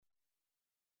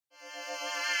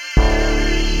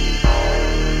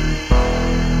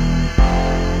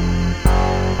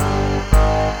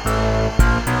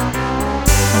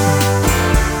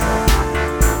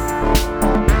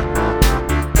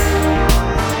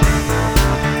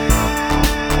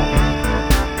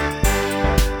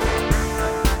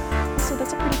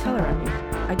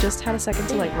just had a second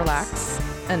to like relax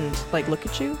and like look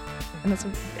at you. And that's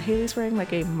Haley's wearing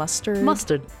like a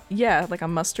mustard. Yeah, like a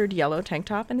mustard yellow tank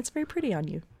top, and it's very pretty on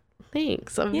you.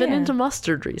 Thanks. I've been into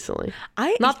mustard recently.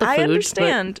 Not the food, I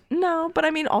understand. But... No, but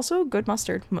I mean also good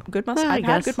mustard. I've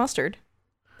had good mustard.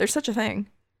 There's such a thing.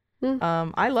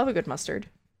 I love a good mustard.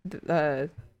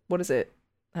 What is it?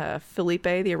 Felipe,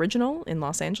 the original in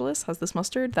Los Angeles, has this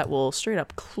mustard that will straight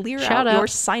up clear out your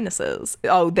sinuses.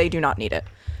 Oh, they do not need it.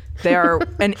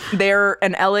 They're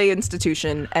an LA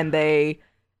institution, and they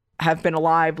have been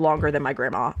alive longer than my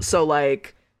grandma. So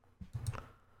like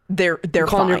they're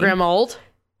calling your grandma old?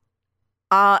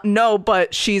 No,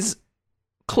 but she's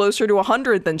closer to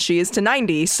 100 than she is to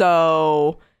 90.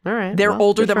 So all right, they're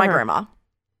older than my grandma.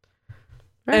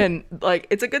 Right. And like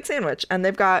it's a good sandwich, and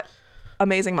they've got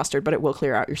amazing mustard, but it will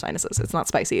clear out your sinuses. It's not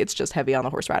spicy. It's just heavy on the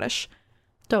horseradish.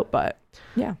 Dope. But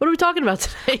yeah. What are we talking about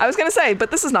today? I was going to say,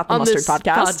 but this is not the mustard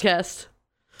podcast.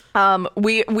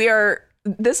 We are,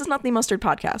 this is not the mustard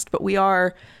podcast, but we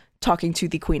are talking to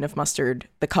the queen of mustard,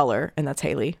 the color, and that's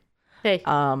Haley. Hey.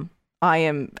 I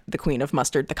am the queen of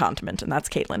mustard, the condiment, and that's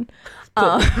Caitlin.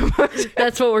 Cool.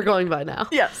 That's what we're going by now.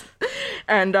 Yes.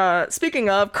 And speaking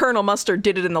of, Colonel Mustard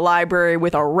did it in the library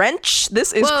with a wrench.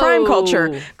 This is crime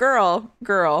culture. Girl.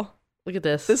 Look at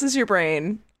this. This is your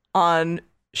brain on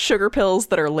sugar pills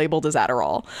that are labeled as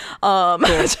Adderall.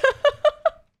 Cool.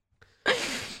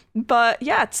 But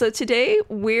yeah, so today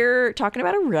we're talking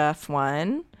about a rough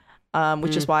one,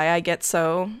 which is why I get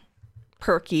so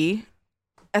perky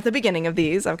at the beginning of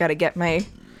these. I've got to get my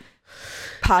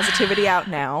positivity out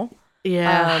now.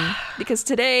 Yeah. Because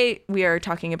today we are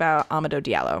talking about Amadou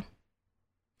Diallo.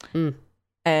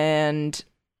 And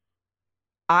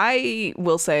I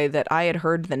will say that I had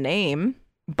heard the name,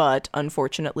 but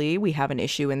unfortunately we have an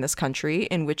issue in this country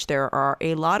in which there are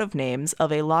a lot of names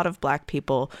of a lot of Black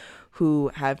people who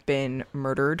have been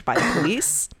murdered by the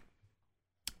police.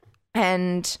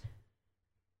 And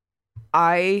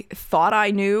I thought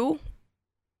I knew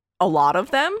a lot of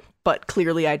them, but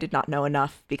clearly I did not know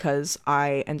enough, because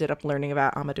I ended up learning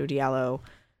about Amadou Diallo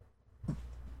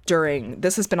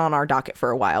this has been on our docket for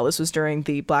a while. This was during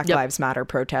the Black Lives Matter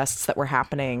protests that were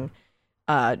happening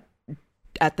in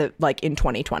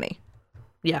 2020.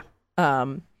 Yeah.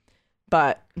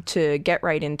 But to get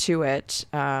right into it,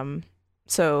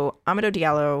 so Amadou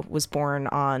Diallo was born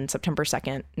on September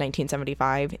 2nd,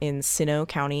 1975 in Sino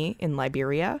County in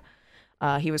Liberia.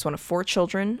 He was one of 4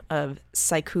 children of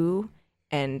Saiku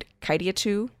and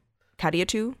Kadiatu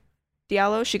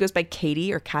Diallo. She goes by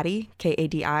Katie or Kadi,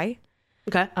 Kadi.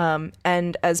 Okay.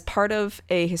 And as part of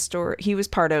he was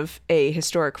part of a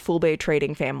historic Fulbe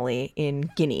trading family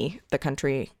in Guinea,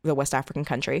 the West African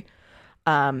country.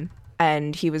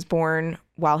 And he was born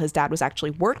while his dad was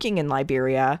actually working in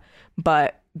Liberia,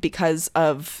 but because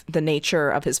of the nature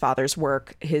of his father's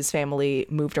work, his family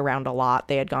moved around a lot.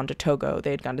 They had gone to Togo,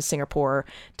 they had gone to Singapore,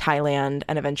 Thailand,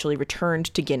 and eventually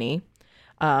returned to Guinea.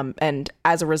 And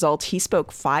as a result, he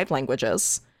spoke 5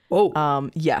 languages. Whoa.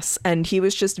 Yes. And he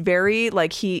was just very,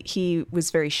 like, he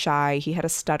was very shy. He had a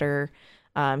stutter.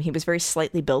 He was very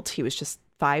slightly built. He was just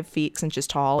 5 feet 6 inches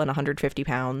tall and 150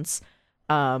 pounds.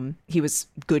 He was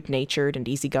good-natured and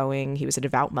easygoing. He was a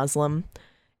devout Muslim.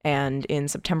 And in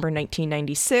September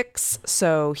 1996,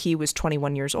 so he was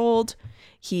 21 years old,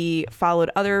 he followed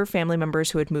other family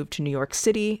members who had moved to New York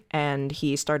City, and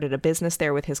he started a business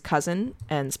there with his cousin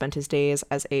and spent his days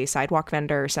as a sidewalk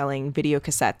vendor selling video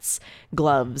cassettes,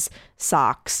 gloves,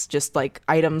 socks, just like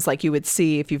items like you would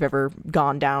see if you've ever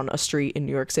gone down a street in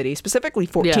New York City, specifically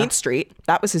 14th Street.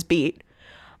 That was his beat.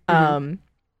 And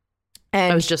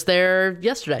I was just there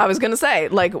yesterday. I was going to say,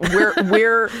 like,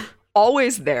 we're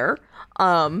always there.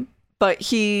 But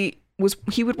he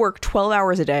would work 12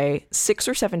 hours a day, 6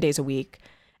 or 7 days a week.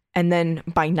 And then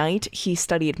by night, he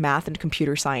studied math and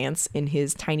computer science in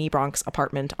his tiny Bronx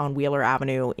apartment on Wheeler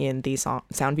Avenue in the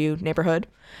Soundview neighborhood.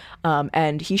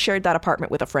 And he shared that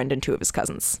apartment with a friend and 2 of his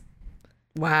cousins.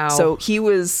 Wow. So he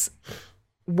was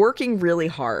working really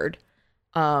hard.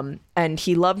 And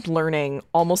he loved learning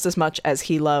almost as much as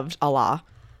he loved Allah,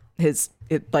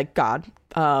 God.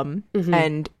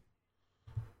 And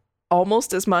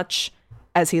almost as much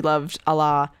as he loved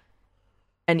Allah,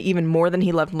 and even more than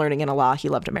he loved learning in Allah, he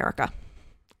loved America.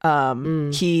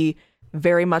 He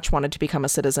very much wanted to become a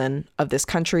citizen of this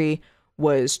country,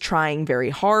 was trying very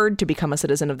hard to become a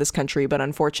citizen of this country, but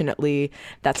unfortunately,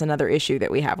 that's another issue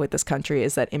that we have with this country,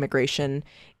 is that immigration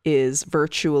is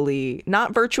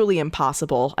not virtually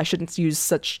impossible. I shouldn't use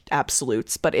such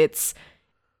absolutes, but it's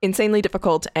insanely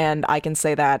difficult, and I can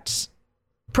say that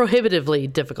prohibitively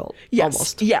difficult. Yes,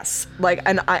 almost. Yes. Like,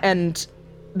 and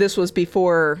this was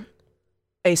before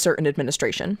a certain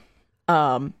administration,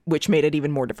 which made it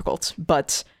even more difficult.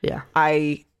 But Yeah.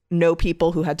 I know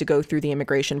people who had to go through the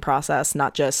immigration process,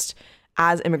 not just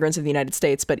as immigrants in the United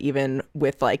States, but even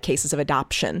with like cases of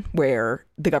adoption where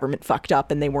the government fucked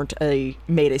up and they weren't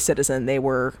made a citizen. They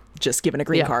were just given a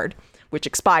green card, which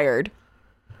expired.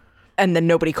 And then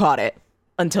nobody caught it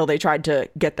until they tried to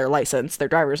get their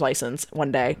driver's license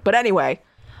one day. But anyway,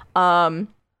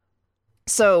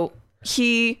 so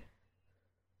he,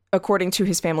 according to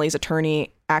his family's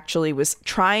attorney, actually was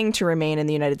trying to remain in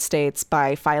the United States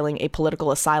by filing a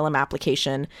political asylum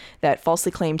application that falsely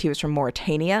claimed he was from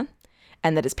Mauritania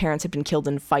and that his parents had been killed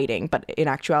in fighting. But in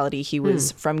actuality, he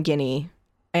was from Guinea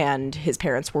and his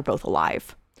parents were both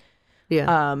alive.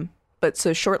 Yeah. But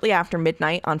so shortly after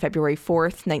midnight on February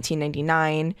 4th,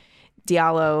 1999,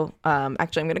 Diallo,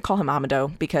 actually I'm going to call him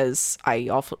Amadou because I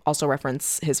also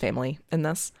reference his family in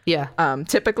this. Yeah.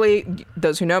 Typically,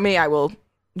 those who know me, I will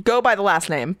go by the last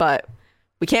name, but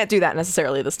we can't do that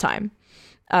necessarily this time.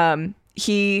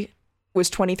 He was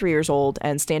 23 years old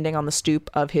and standing on the stoop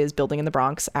of his building in the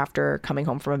Bronx after coming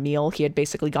home from a meal. He had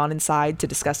basically gone inside to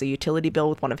discuss a utility bill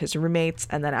with one of his roommates,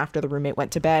 and then after the roommate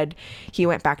went to bed, he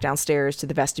went back downstairs to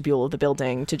the vestibule of the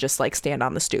building to just like stand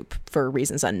on the stoop for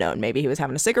reasons unknown. Maybe he was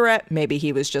having a cigarette, maybe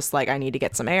he was just like, I need to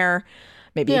get some air,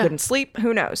 maybe he couldn't sleep,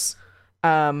 who knows.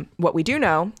 What we do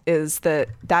know is that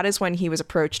is when he was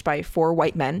approached by 4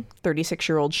 white men,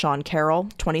 36-year-old Sean Carroll,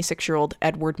 26-year-old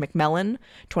Edward McMillan,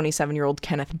 27-year-old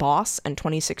Kenneth Boss, and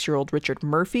 26-year-old Richard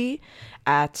Murphy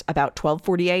at about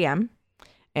 12:40 a.m.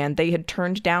 And they had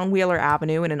turned down Wheeler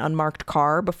Avenue in an unmarked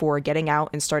car before getting out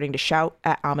and starting to shout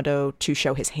at Amadou to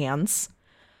show his hands.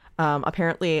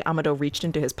 Apparently, Amadou reached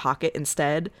into his pocket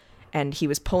instead, and he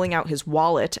was pulling out his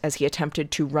wallet as he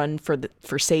attempted to run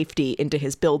for safety into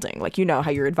his building. Like, you know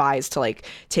how you're advised to like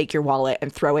take your wallet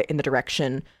and throw it in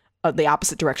the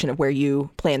opposite direction of where you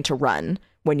plan to run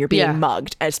when you're being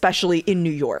mugged, especially in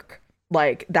New York.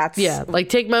 Like that's like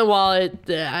take my wallet.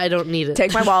 I don't need it.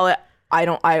 Take my wallet.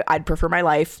 I'd prefer my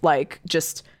life. Like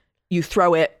just you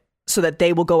throw it so that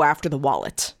they will go after the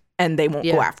wallet and they won't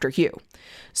go after you.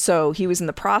 So he was in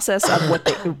the process of what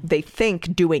they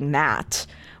think doing that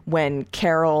when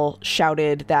Carroll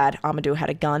shouted that Amadou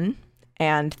had a gun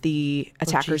and the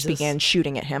attackers began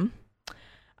shooting at him.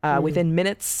 Within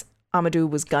minutes, Amadou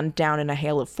was gunned down in a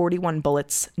hail of 41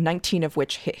 bullets, 19 of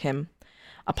which hit him.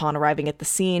 Upon arriving at the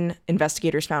scene,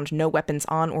 investigators found no weapons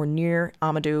on or near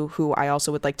Amadou, who I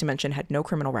also would like to mention had no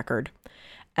criminal record.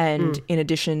 And in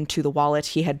addition to the wallet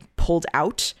he had pulled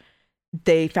out,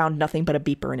 they found nothing but a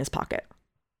beeper in his pocket.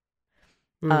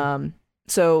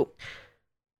 So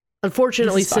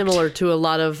unfortunately similar to a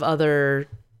lot of other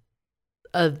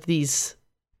of these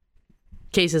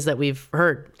cases that we've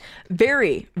heard.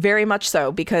 Very, very much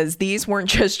so, because these weren't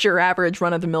just your average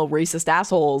run-of-the-mill racist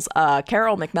assholes.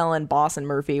 Carroll, McMillan, Boss, and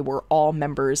Murphy were all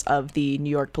members of the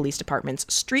New York Police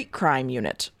Department's Street Crime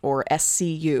Unit, or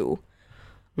SCU,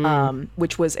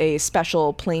 which was a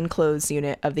special plainclothes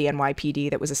unit of the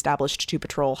NYPD that was established to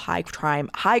patrol high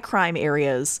crime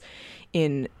areas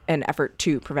in an effort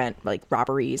to prevent like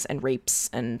robberies and rapes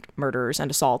and murders and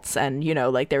assaults. And, you know,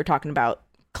 like they were talking about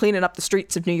cleaning up the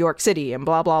streets of New York City and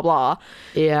blah, blah, blah.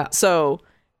 Yeah. So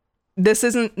this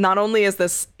not only is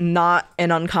this not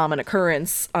an uncommon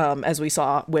occurrence, as we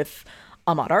saw with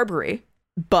Ahmaud Arbery,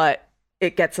 but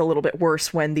it gets a little bit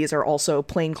worse when these are also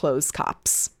plainclothes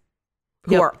cops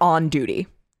who are on duty.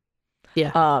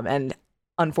 Yeah. And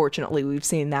unfortunately, we've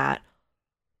seen that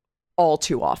all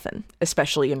too often,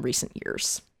 especially in recent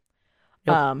years.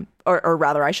 Or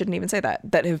rather, I shouldn't even say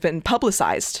that have been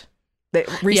publicized.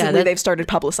 Recently, they've started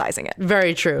publicizing it.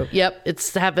 Very true. Yep.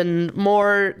 It's happened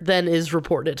more than is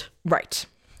reported. Right.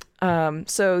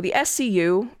 So the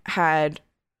SCU had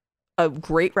a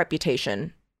great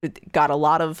reputation. It got a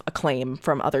lot of acclaim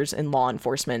from others in law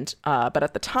enforcement. But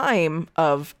at the time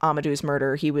of Amadou's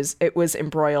murder, it was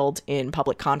embroiled in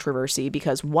public controversy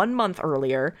because 1 month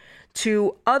earlier,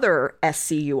 2 other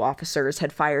SCU officers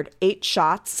had fired 8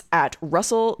 shots at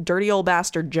Russell Dirty Old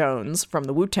Bastard Jones from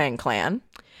the Wu-Tang Clan.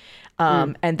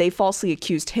 And they falsely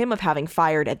accused him of having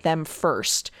fired at them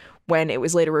first, when it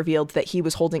was later revealed that he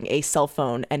was holding a cell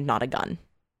phone and not a gun.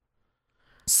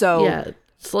 So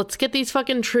let's get these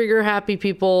fucking trigger happy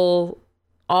people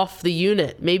off the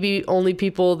unit. Maybe only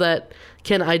people that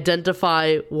can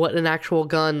identify what an actual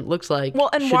gun looks like. Well,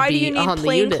 and why do you need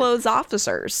plainclothes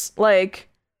officers? Like,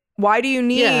 why do you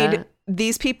need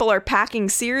these people are packing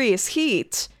serious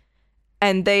heat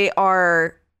and they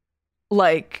are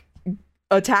like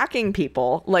attacking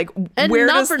people? Like, and where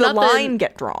does the line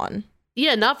get drawn?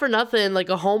 Yeah, not for nothing, like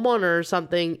a homeowner or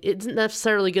something isn't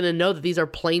necessarily going to know that these are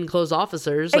plainclothes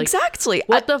officers. Like, exactly.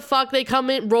 What the fuck? They come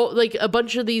in, like a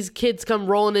bunch of these kids come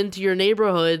rolling into your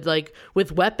neighborhood, like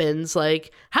with weapons.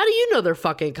 Like, how do you know they're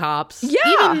fucking cops?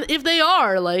 Yeah. Even if they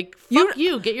are, like, fuck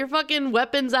you. Get your fucking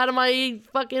weapons out of my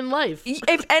fucking life.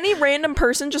 If any random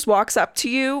person just walks up to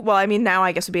you, well, I mean, now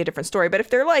I guess would be a different story, but if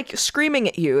they're like screaming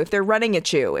at you, if they're running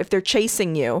at you, if they're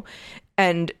chasing you,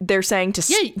 and they're saying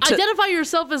identify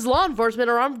yourself as law enforcement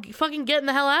or I'm fucking getting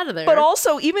the hell out of there. But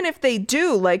also, even if they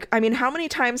do, like, I mean, how many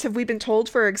times have we been told,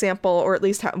 for example, or at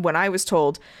least when I was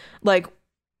told, like,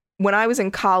 when I was in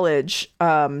college,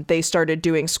 they started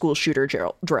doing school shooter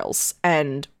drills.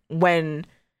 And when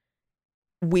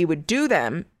we would do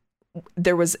them,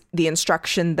 there was the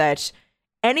instruction that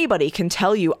anybody can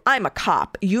tell you, I'm a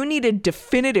cop. You needed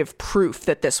definitive proof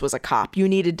that this was a cop. You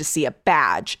needed to see a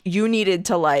badge. You needed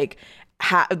to, like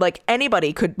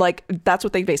anybody could, like, that's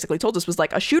what they basically told us, was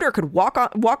like a shooter could walk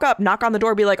up, knock on the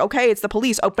door, be like, okay, it's the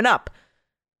police, open up.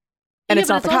 And it's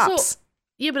not the cops.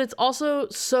 But it's also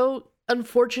so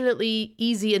unfortunately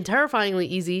easy and terrifyingly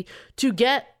easy to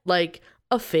get, like,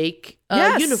 a fake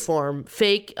uniform,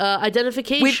 fake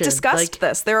identification. We've discussed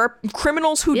this. There are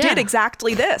criminals who did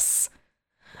exactly this.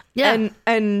 Yeah.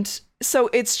 And so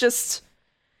it's just,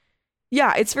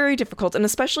 yeah, it's very difficult. And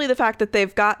especially the fact that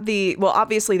they've got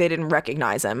obviously they didn't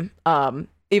recognize him,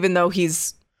 even though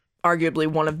he's arguably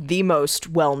one of the most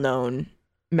well-known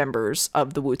members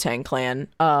of the Wu-Tang Clan.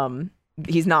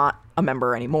 He's not a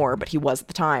member anymore, but he was at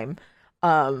the time.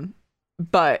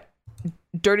 But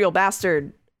Dirty Old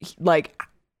Bastard, like,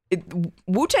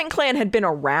 Wu-Tang Clan had been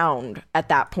around at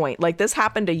that point. Like, this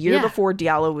happened a year before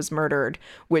Diallo was murdered,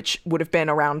 which would have been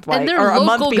around, like, or a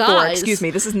month before, guys. Excuse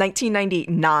me. This is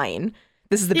 1999.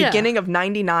 This is the beginning of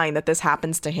 99 that this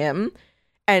happens to him.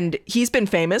 And he's been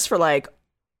famous for, like,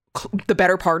 the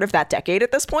better part of that decade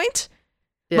at this point.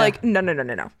 Yeah. Like,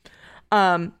 no.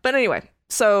 But anyway,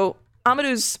 so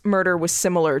Amadou's murder was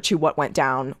similar to what went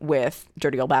down with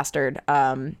Dirty Old Bastard.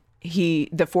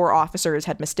 The 4 officers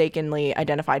had mistakenly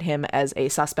identified him as a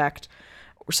suspect.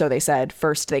 So they said.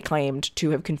 First, they claimed to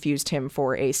have confused him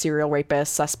for a serial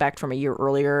rapist suspect from a year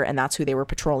earlier, and that's who they were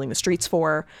patrolling the streets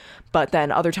for. But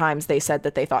then other times they said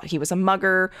that they thought he was a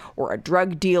mugger or a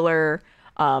drug dealer.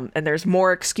 And there's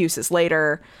more excuses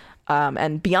later.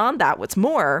 And beyond that, what's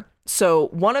more, so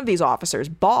one of these officers,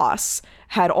 Boss,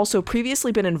 had also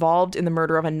previously been involved in the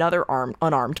murder of another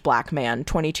unarmed black man,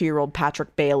 22-year-old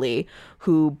Patrick Bailey,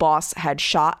 who Boss had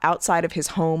shot outside of his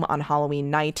home on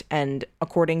Halloween night. And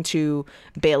according to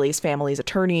Bailey's family's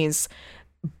attorneys,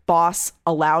 Boss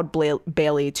allowed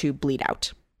Bailey to bleed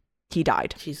out. He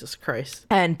died. Jesus Christ.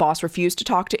 And Boss refused to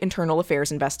talk to internal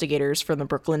affairs investigators from the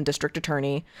Brooklyn district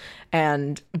attorney.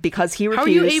 And because he refused... How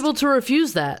are you able to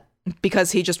refuse that?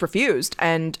 Because he just refused.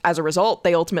 And as a result,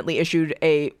 they ultimately issued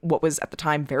what was at the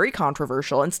time very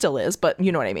controversial, and still is, but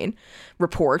you know what I mean,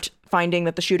 report finding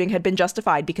that the shooting had been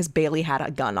justified because Bailey had a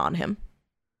gun on him.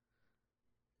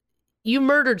 You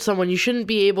murdered someone. You shouldn't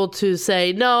be able to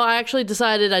say, no, I actually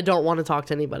decided I don't want to talk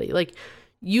to anybody. Like,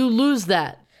 you lose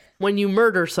that when you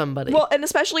murder somebody. Well, and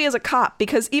especially as a cop,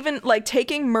 because even, like,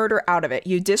 taking murder out of it,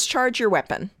 you discharge your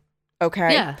weapon,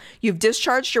 okay? Yeah. You've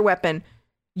discharged your weapon.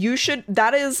 You should,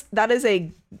 that is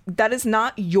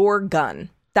not your gun.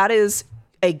 That is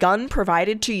a gun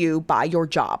provided to you by your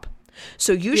job.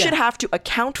 So you should have to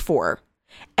account for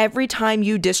every time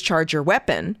you discharge your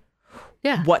weapon.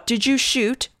 Yeah. What did you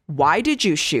shoot? Why did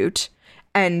you shoot?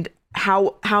 And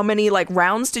how many, like,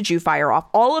 rounds did you fire off?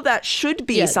 All of that should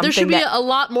be something. There should be a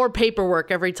lot more paperwork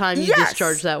every time you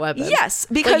discharge that weapon. Yes,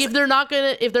 because like, if they're not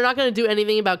gonna do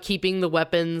anything about keeping the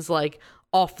weapons, like,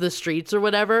 off the streets or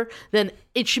whatever, then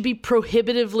it should be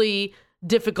prohibitively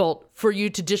difficult for you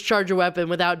to discharge a weapon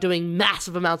without doing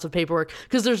massive amounts of paperwork,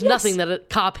 because there's nothing that a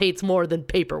cop hates more than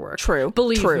paperwork.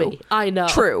 Believe me, I know.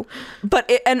 True. But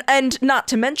and not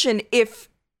to mention, if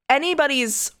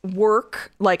anybody's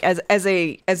work, like as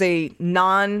a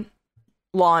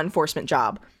non-law enforcement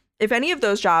job, if any of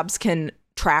those jobs can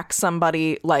track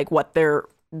somebody, like what they're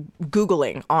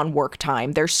Googling on work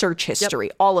time, their search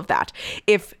history, all of that.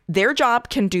 If their job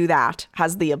can do that,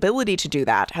 has the ability to do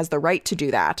that, has the right to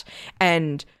do that,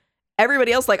 and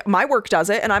everybody else, like, my work does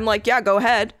it, and I'm like, yeah, go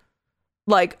ahead.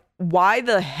 Like, why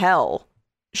the hell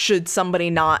should somebody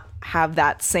not have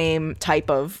that same type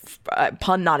of,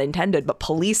 pun not intended, but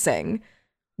policing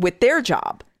with their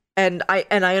job? And I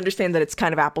understand that it's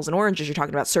kind of apples and oranges. You're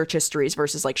talking about search histories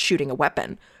versus, like, shooting a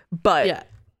weapon. But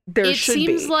there should be.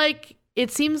 It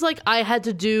seems like I had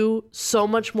to do so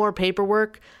much more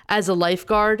paperwork as a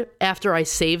lifeguard after I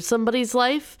saved somebody's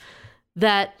life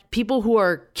that people who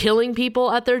are killing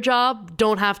people at their job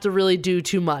don't have to really do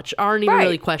too much, aren't even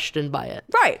really questioned by it.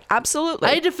 Right. Absolutely.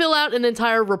 I had to fill out an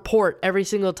entire report every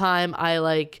single time I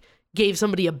like gave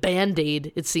somebody a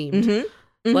Band-Aid, it seemed.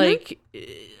 Like,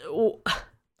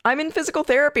 I'm in physical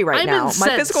therapy right I'm now. incensed.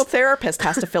 My physical therapist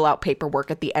has to fill out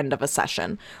paperwork at the end of a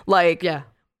session. Like, yeah.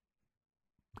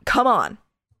 come on.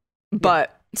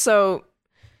 But so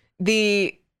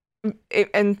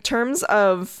in terms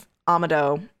of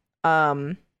Amadou,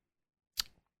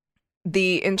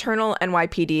 the internal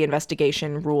NYPD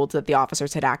investigation ruled that the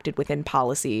officers had acted within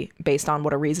policy based on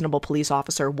what a reasonable police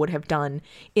officer would have done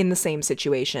in the same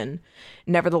situation.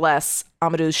 Nevertheless,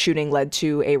 Amadou's shooting led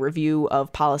to a review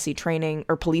of policy training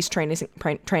or police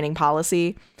training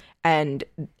policy. And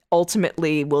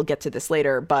ultimately, we'll get to this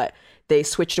later, but they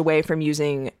switched away from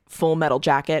using full metal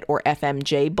jacket or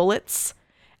FMJ bullets.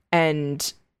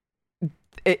 And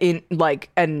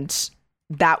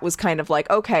that was kind of like,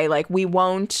 okay, like we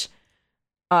won't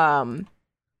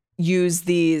use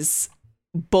these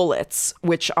bullets,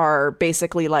 which are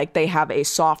basically like they have a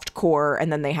soft core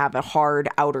and then they have a hard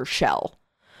outer shell.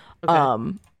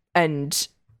 Okay. And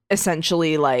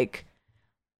essentially like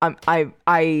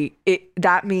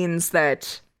that means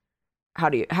that how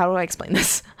do I explain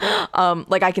this?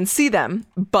 Like I can see them,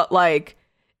 but like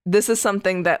this is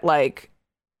something that like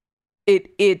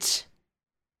it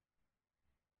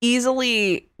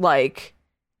easily like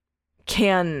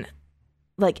can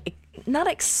like not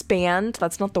expand,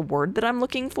 that's not the word that I'm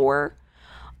looking for,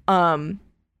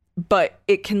 but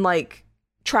it can like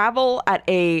travel at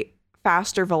a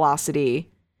faster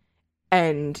velocity,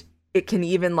 and it can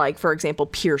even like, for example,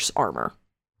 pierce armor.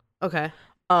 Okay.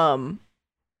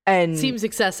 And seems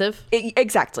excessive.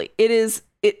 Exactly. It is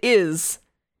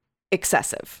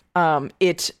excessive.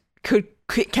 It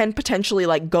can potentially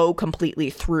like go completely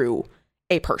through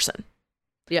a person.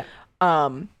 Yeah.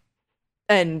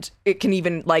 And it can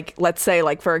even like, let's say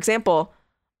like, for example,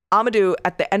 Amadou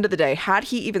at the end of the day, had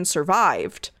he even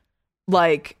survived,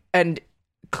 like, and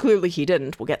clearly he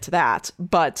didn't, we'll get to that,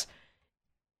 but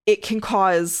it can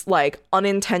cause like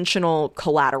unintentional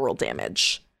collateral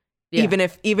damage. Yeah.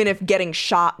 Even if getting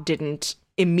shot didn't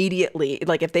immediately,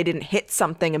 like if they didn't hit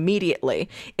something immediately,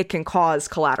 it can cause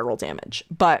collateral damage.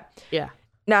 But yeah,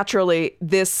 naturally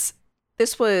this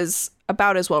was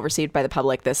about as well received by the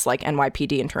public, this like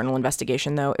NYPD internal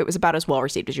investigation, though it was about as well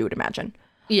received as you would imagine.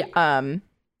 Yeah.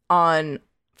 On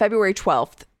February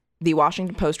 12th, the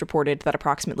Washington Post reported that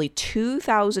approximately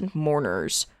 2,000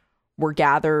 mourners were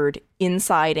gathered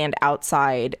inside and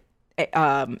outside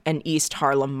an East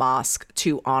Harlem mosque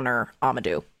to honor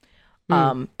Amadou.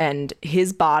 And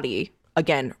his body,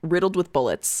 again, riddled with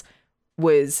bullets,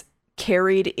 was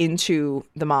carried into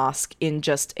the mosque in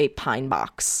just a pine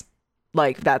box.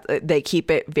 Like that, they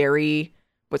keep it very,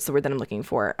 what's the word that I'm looking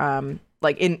for?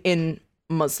 Like in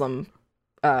Muslim,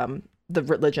 the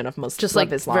religion of Muslim, just like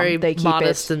Islam, very they keep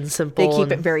modest and simple. They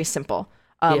keep it very simple.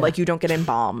 Like you don't get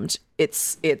embalmed.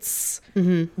 It's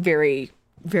very,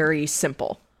 very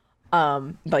simple.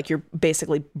 Like you're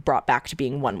basically brought back to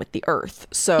being one with the earth.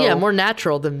 So yeah, more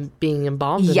natural than being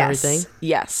embalmed and everything.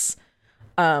 Yes.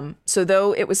 So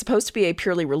though it was supposed to be a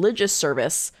purely religious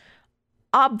service,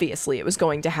 obviously it was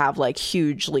going to have like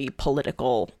hugely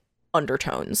political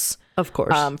undertones. Of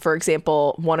course. For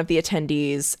example, one of the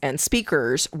attendees and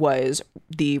speakers was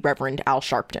the Reverend Al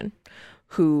Sharpton,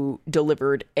 who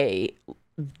delivered a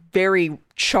very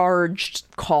charged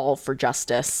call for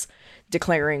justice,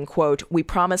 declaring, quote, "We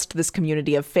promised this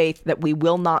community of faith that we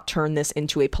will not turn this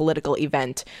into a political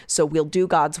event, so we'll do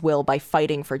God's will by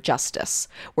fighting for justice.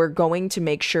 We're going to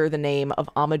make sure the name of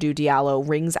Amadou Diallo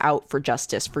rings out for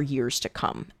justice for years to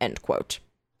come," end quote.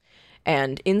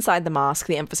 And inside the mosque,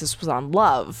 the emphasis was on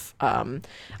love.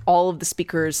 All of the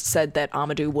speakers said that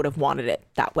Amadou would have wanted it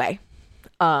that way.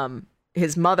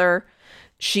 His mother,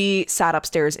 she sat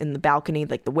upstairs in the balcony,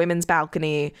 like the women's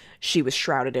balcony. She was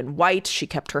shrouded in white. She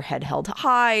kept her head held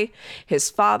high. His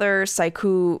father,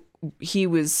 Saiku, he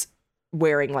was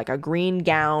wearing like a green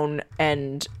gown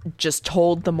and just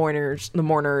told the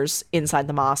mourners inside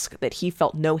the mosque that he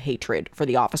felt no hatred for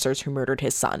the officers who murdered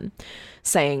his son,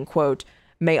 saying, quote,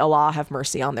 "May Allah have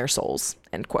mercy on their souls,"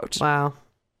 end quote. Wow.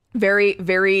 Very,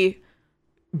 very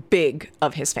big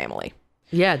of his family.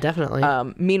 Yeah, definitely.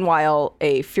 Meanwhile,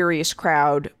 a furious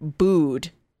crowd booed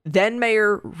then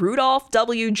Mayor Rudolph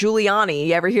W. Giuliani.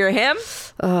 You ever hear of him?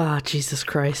 Oh, Jesus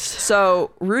Christ.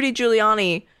 So Rudy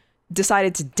Giuliani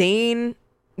decided to deigned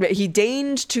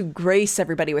to grace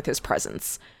everybody with his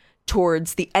presence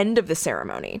towards the end of the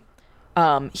ceremony.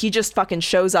 He just fucking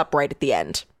shows up right at the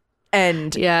end.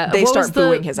 And Yeah, they what was start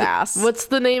booing his ass. What's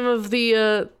the name of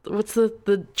the what's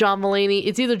the John Mulaney?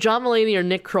 It's either John Mulaney or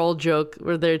Nick Kroll joke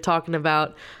where they're talking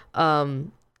about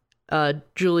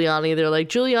Giuliani. They're like,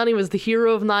 Giuliani was the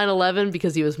hero of 9/11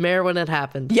 because he was mayor when it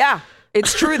happened. Yeah,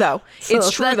 it's true though.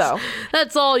 It's true though.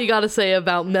 That's all you got to say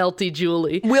about Melty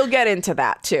Julie. We'll get into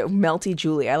that too. Melty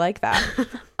Julie, I like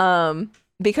that.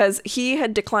 Because he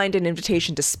had declined an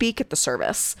invitation to speak at the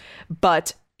service,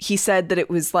 but he said that it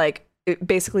was like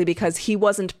basically because he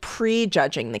wasn't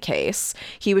prejudging the case.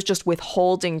 He was just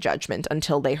withholding judgment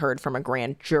until they heard from a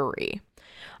grand jury.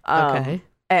 Okay.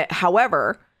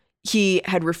 However, he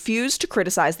had refused to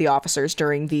criticize the officers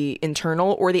during the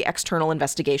internal or the external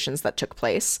investigations that took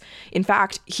place. In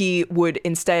fact, he would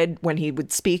instead, when he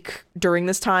would speak during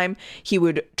this time, he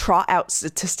would trot out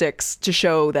statistics to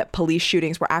show that police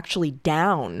shootings were actually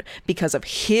down because of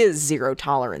his zero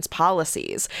tolerance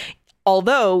policies.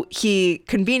 Although he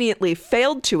conveniently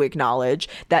failed to acknowledge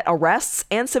that arrests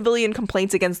and civilian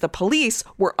complaints against the police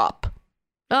were up.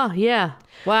 Oh, yeah.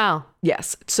 Wow.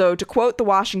 Yes. So to quote the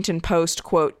Washington Post,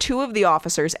 quote, 2 of the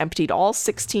officers emptied all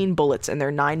 16 bullets in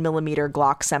their 9mm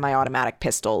Glock semi-automatic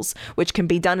pistols, which can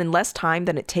be done in less time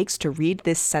than it takes to read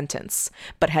this sentence,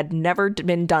 but had never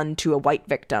been done to a white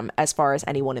victim as far as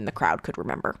anyone in the crowd could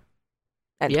remember.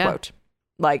 End quote.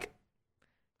 Like,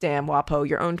 damn, WAPO,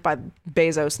 you're owned by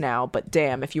Bezos now, but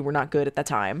damn if you were not good at the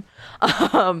time.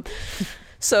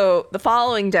 So the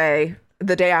following day,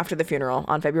 the day after the funeral,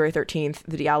 on February 13th,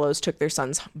 the Diallos took their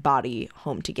son's body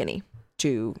home to Guinea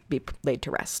to be laid to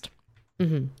rest.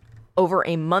 Mm-hmm. Over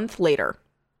a month later,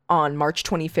 on March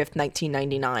 25th,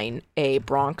 1999, a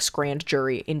Bronx grand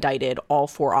jury indicted all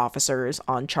 4 officers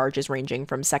on charges ranging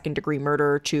from second-degree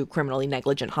murder to criminally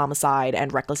negligent homicide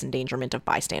and reckless endangerment of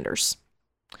bystanders.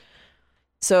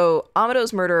 So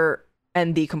Amadou's murder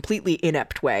and the completely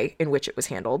inept way in which it was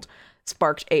handled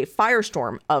sparked a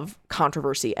firestorm of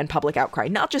controversy and public outcry,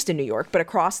 not just in New York, but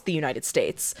across the United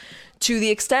States, to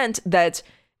the extent that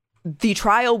the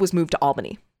trial was moved to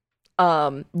Albany.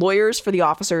 Lawyers for the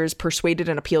officers persuaded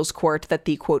an appeals court that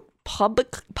the, quote,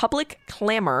 public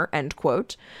clamor, end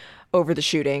quote, over the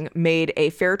shooting made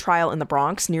a fair trial in the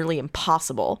Bronx nearly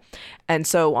impossible. And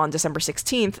so on December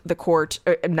 16th, the court,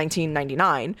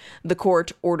 1999, the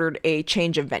court ordered a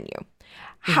change of venue.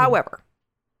 Mm-hmm. However,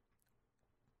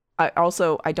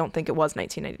 I don't think it was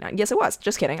 1999. Yes, it was.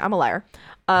 Just kidding. I'm a liar.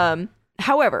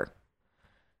 However,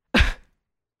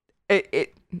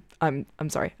 I'm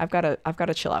sorry. I've got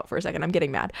to chill out for a second. I'm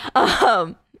getting mad.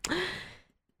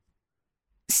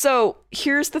 So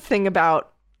here's the thing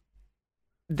about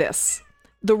this.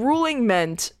 The ruling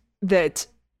meant that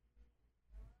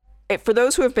for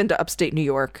those who have been to upstate New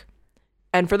York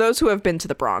and for those who have been to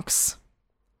the Bronx,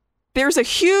 there's a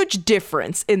huge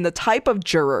difference in the type of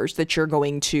jurors that you're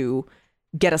going to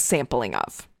get a sampling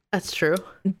of. That's true.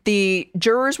 The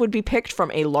jurors would be picked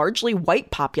from a largely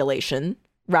white population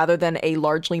rather than a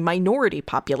largely minority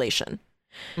population.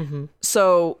 Mm-hmm.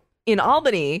 So in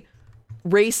Albany,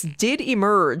 race did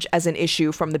emerge as an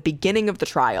issue from the beginning of the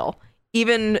trial,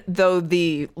 even though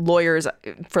the lawyers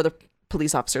for the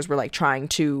police officers were like trying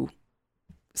to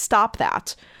stop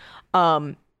that.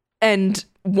 And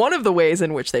one of the ways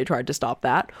in which they tried to stop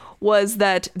that was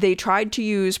that they tried to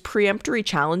use preemptory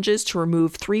challenges to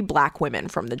remove 3 black women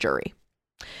from the jury.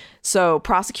 So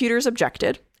prosecutors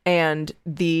objected, and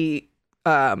the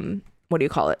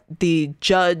the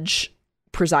judge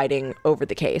presiding over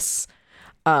the case,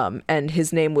 and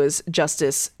his name was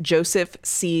Justice Joseph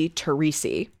C.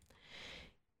 Teresi.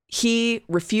 He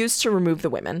refused to remove the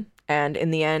women. And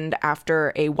in the end,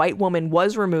 after a white woman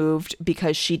was removed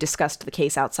because she discussed the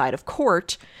case outside of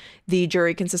court, the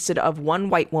jury consisted of 1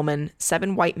 white woman,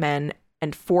 7 white men,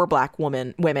 and 4 black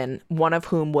women, one of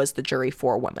whom was the jury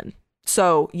forewoman.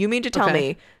 So you mean to tell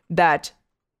me that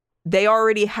they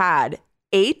already had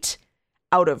 8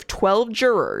 out of 12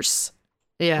 jurors,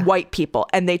 white people,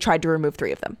 and they tried to remove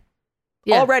 3 of them.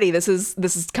 Yeah. Already, this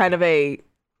is kind of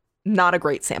not a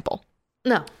great sample.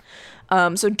 No.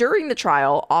 So during the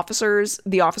trial,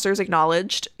 the officers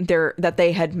acknowledged that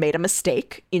they had made a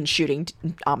mistake in shooting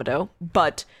Amadou,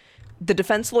 but the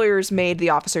defense lawyers made the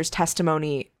officers'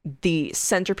 testimony the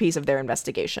centerpiece of their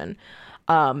investigation,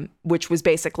 which was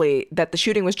basically that the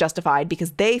shooting was justified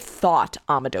because they thought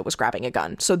Amadou was grabbing a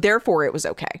gun. So therefore, it was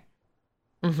okay.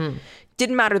 Mm-hmm.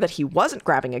 Didn't matter that he wasn't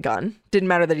grabbing a gun. Didn't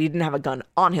matter that he didn't have a gun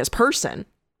on his person.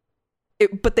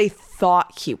 But they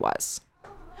thought he was.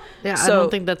 Yeah, so, I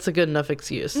don't think that's a good enough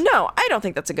excuse. No, I don't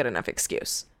think that's a good enough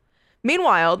excuse.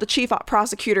 Meanwhile, the chief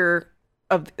prosecutor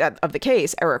of the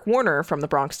case, Eric Warner from the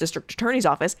Bronx District Attorney's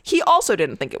Office, he also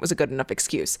didn't think it was a good enough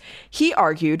excuse. He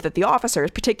argued that the officers,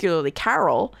 particularly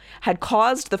Carol, had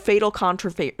caused the fatal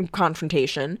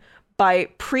confrontation by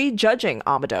prejudging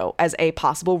Amadou as a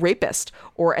possible rapist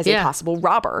or as a possible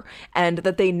robber, and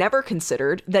that they never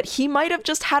considered that he might have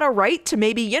just had a right to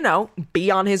maybe, be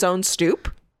on his own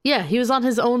stoop. Yeah, he was on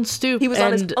his own stoop. He was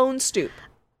on his own stoop.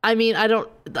 I mean, I don't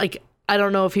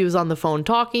know if he was on the phone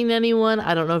talking to anyone.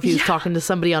 I don't know if he was talking to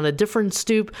somebody on a different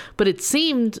stoop, but it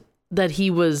seemed that he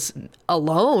was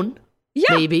alone.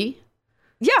 Yeah. Maybe.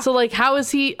 Yeah. So, like, how is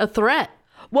he a threat?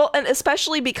 Well, and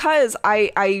especially because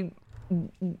I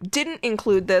didn't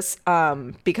include this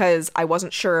because I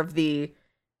wasn't sure of the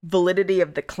validity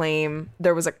of the claim.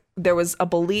 There was a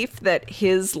belief that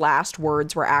his last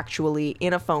words were actually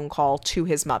in a phone call to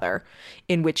his mother,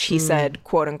 in which he said,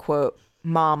 quote unquote,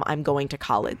 "Mom, I'm going to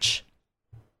college."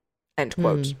 End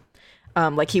quote.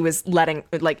 Like he was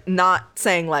not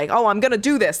saying like, "Oh, I'm gonna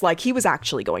do this." Like he was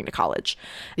actually going to college.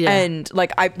 Yeah. And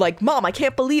Mom, I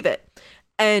can't believe it.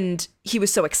 And he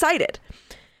was so excited.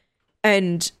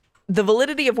 And the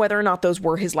validity of whether or not those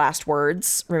were his last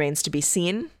words remains to be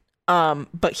seen.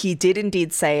 But he did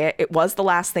indeed say it. It was the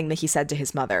last thing that he said to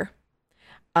his mother.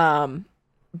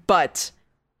 But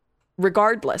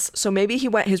regardless, so maybe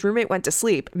his roommate went to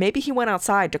sleep. Maybe he went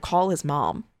outside to call his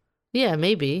mom. Yeah,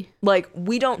 maybe. Like,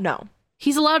 we don't know.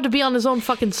 He's allowed to be on his own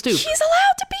fucking stoop. He's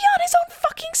allowed to be on his own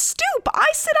fucking stoop. I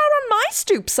sit out on my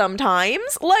stoop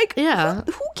sometimes. Like, yeah.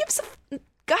 Who gives a...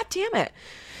 God damn it.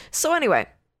 So anyway,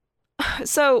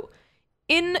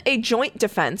 in a joint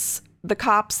defense, the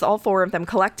cops, all four of them,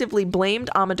 collectively blamed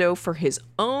Amadou for his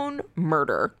own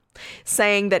murder,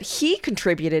 saying that he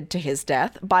contributed to his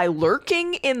death by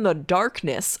lurking in the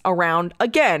darkness around,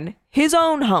 again, his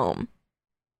own home.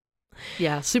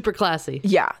 Yeah, super classy.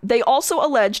 Yeah. They also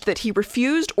alleged that he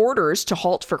refused orders to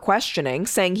halt for questioning,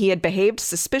 saying he had behaved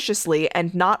suspiciously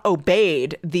and not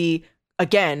obeyed the,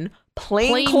 again,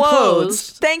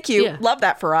 plainclothes. Thank you. Yeah. Love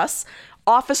that for us.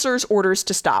 Officers' orders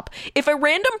to stop. If a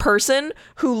random person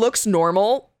who looks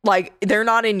normal, like they're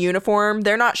not in uniform,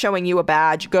 they're not showing you a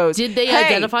badge, goes, did they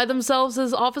identify themselves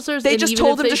as officers? They just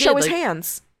told him to show his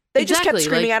hands. They just kept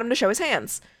screaming at him to show his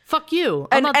hands. Fuck you.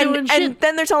 I'm not doing shit. And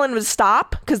then they're telling him to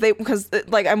stop and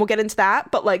we'll get into that,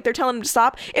 but like they're telling him to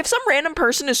stop. If some random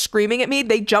person is screaming at me,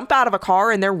 they jump out of a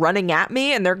car and they're running at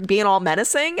me and they're being all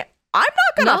menacing, I'm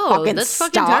not gonna fucking that's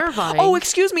stop. Fucking terrifying. Oh,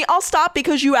 excuse me, I'll stop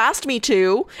because you asked me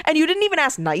to, and you didn't even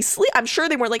ask nicely. I'm sure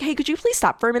they weren't like, "Hey, could you please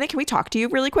stop for a minute? Can we talk to you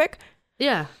really quick?"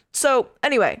 Yeah. So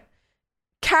anyway,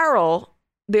 Carol,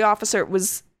 the officer,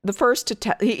 was the first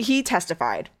to he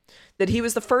testified that he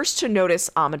was the first to notice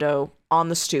Amadou on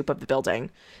the stoop of the building,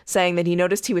 saying that he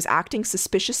noticed he was acting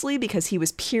suspiciously because he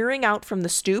was peering out from the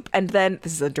stoop and then,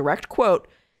 this is a direct quote,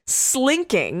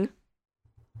 slinking,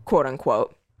 quote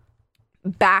unquote,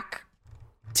 back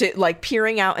to like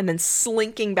peering out and then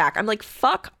slinking back. I'm like,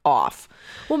 fuck off.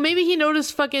 Well, maybe he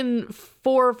noticed fucking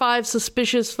 4 or 5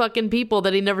 suspicious fucking people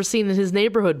that he'd never seen in his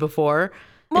neighborhood before.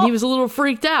 And he was a little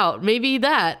freaked out. Maybe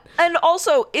that. And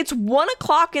also, it's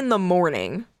 1:00 in the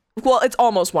morning. Well, it's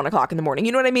almost 1:00 in the morning.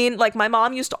 You know what I mean? Like, my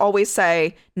mom used to always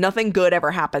say, nothing good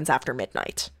ever happens after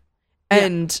midnight. Yeah.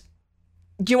 And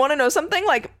do you want to know something?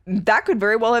 Like, that could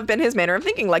very well have been his manner of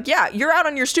thinking. Like, yeah, you're out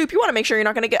on your stoop. You want to make sure you're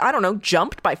not going to get, I don't know,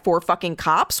 jumped by 4 fucking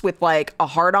cops with, like, a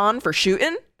hard-on for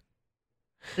shooting.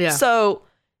 Yeah. So,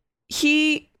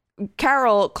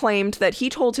 Carol claimed that he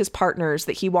told his partners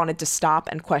that he wanted to stop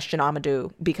and question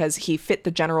Amadou because he fit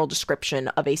the general description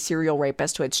of a serial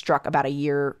rapist who had struck about a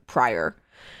year prior.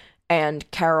 And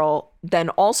Carol then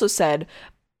also said,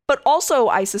 but also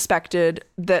I suspected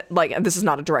that, like, and this is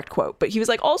not a direct quote, but he was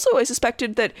like, also I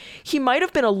suspected that he might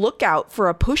have been a lookout for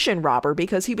a push-in robber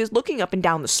because he was looking up and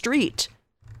down the street.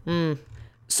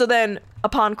 So then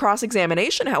upon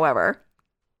cross-examination, however,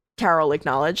 Carol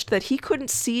acknowledged that he couldn't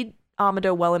see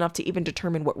Amadou well enough to even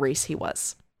determine what race he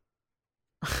was.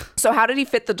 So how did he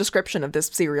fit the description of this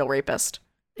serial rapist?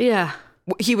 Yeah.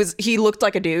 He looked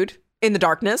like a dude in the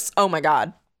darkness. Oh my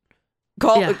God.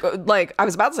 Like, I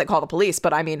was about to say call the police,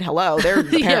 but I mean, hello, they're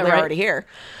apparently already here.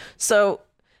 So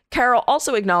Carol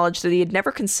also acknowledged that he had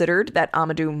never considered that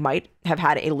Amadou might have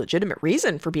had a legitimate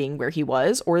reason for being where he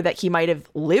was, or that he might have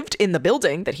lived in the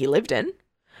building that he lived in.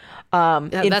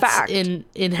 In fact,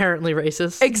 inherently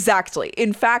racist. Exactly.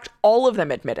 In fact, all of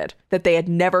them admitted that they had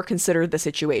never considered the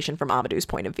situation from Amadou's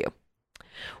point of view.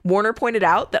 Warner pointed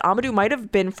out that Amadou might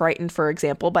have been frightened, for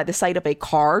example, by the sight of a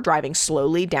car driving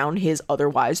slowly down his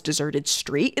otherwise deserted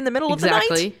street in the middle of the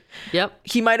night. Yep.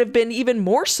 He might have been even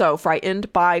more so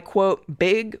frightened by, quote,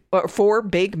 4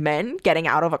 big men getting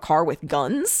out of a car with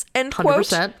guns, end quote.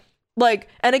 100%. Like,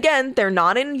 and again, they're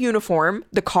not in uniform.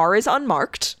 The car is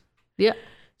unmarked. Yeah.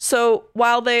 So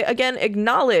while they again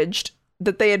acknowledged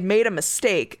that they had made a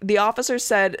mistake, the officers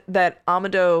said that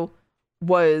Amadou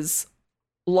was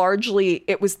largely,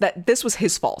 it was that this was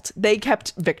his fault. They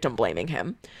kept victim blaming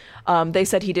him. They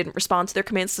said he didn't respond to their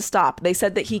commands to stop. They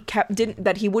said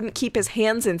that he wouldn't keep his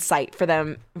hands in sight for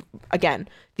them. Again,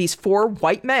 these 4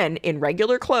 white men in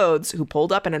regular clothes who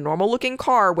pulled up in a normal looking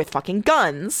car with fucking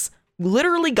guns,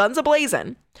 literally guns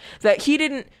ablazing, that he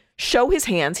didn't show his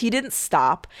hands, he didn't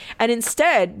stop, and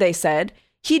instead, they said,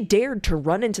 he dared to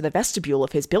run into the vestibule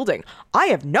of his building. I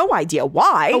have no idea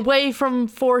why. Away from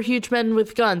 4 huge men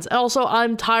with guns. Also,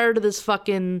 I'm tired of this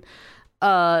fucking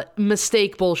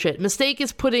mistake bullshit. Mistake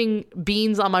is putting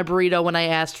beans on my burrito when I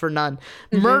asked for none.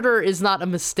 Murder is not a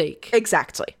mistake.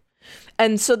 Exactly.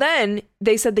 And so then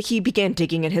they said that he began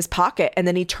digging in his pocket, and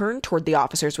then he turned toward the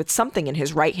officers with something in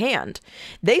his right hand.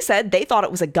 They said they thought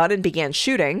it was a gun and began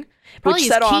shooting. Probably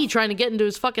his key trying to get into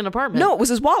his fucking apartment. No, it was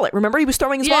his wallet. Remember, he was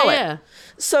throwing his wallet. Yeah.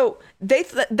 So they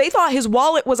thought his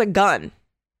wallet was a gun.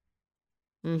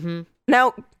 Mm-hmm.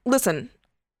 Now, listen,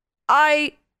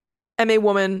 I am a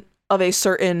woman of a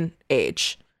certain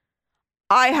age.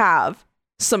 I have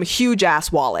some huge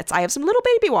ass wallets. I have some little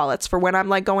baby wallets for when I'm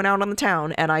like going out on the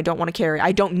town and I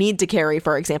don't need to carry,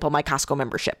 for example, my Costco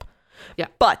membership. Yeah.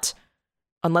 But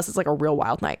unless it's like a real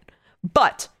wild night.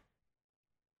 But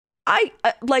I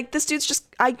like this dude's just,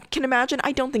 I can imagine,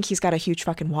 I don't think he's got a huge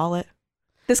fucking wallet.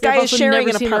 This guy is sharing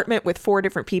an apartment with 4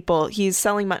 different people. He's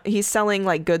selling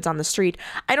like goods on the street.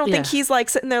 I don't think he's like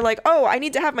sitting there like, oh, I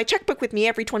need to have my checkbook with me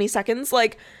every 20 seconds.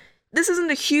 Like, this isn't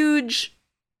a huge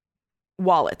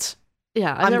wallet.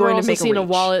 Yeah, I've never also seen a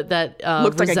wallet that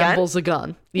resembles a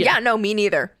gun. Yeah, no, me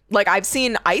neither. Like, I've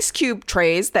seen ice cube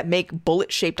trays that make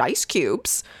bullet-shaped ice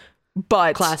cubes,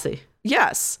 but... Classy.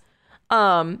 Yes.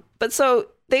 But so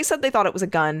they said they thought it was a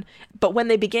gun, but when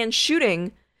they began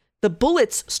shooting, the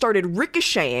bullets started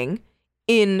ricocheting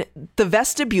in the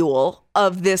vestibule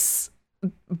of this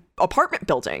apartment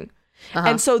building.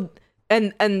 And so,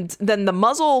 and then the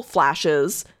muzzle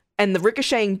flashes and the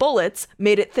ricocheting bullets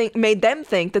made them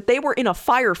think that they were in a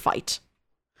firefight.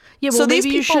 Yeah, well, so maybe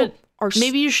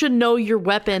you should know your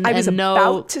weapon. I was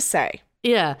about to say.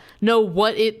 Yeah, know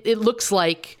what it looks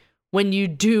like when you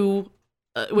do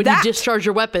you discharge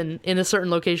your weapon in a certain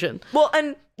location. Well,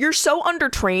 and you're so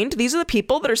undertrained. These are the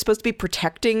people that are supposed to be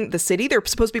protecting the city. They're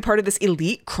supposed to be part of this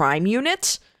elite crime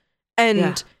unit,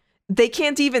 and they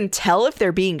can't even tell if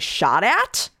they're being shot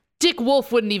at. Dick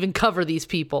Wolf wouldn't even cover these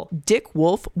people. Dick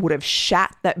Wolf would have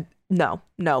shat that. No,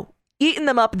 eaten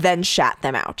them up, then shat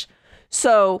them out.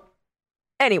 So,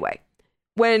 anyway,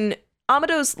 when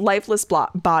Amadou's lifeless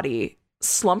body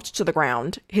slumped to the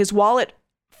ground, his wallet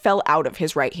fell out of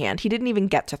his right hand. He didn't even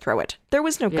get to throw it. There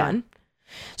was no gun.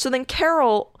 So then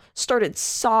Carroll started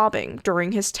sobbing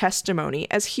during his testimony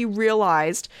as he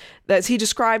described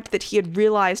that he had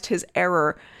realized his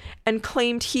error and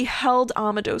claimed he held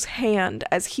Amadou's hand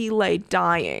as he lay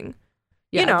dying.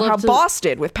 Yeah, you know how Boss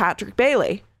did with Patrick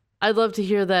Bailey. I'd love to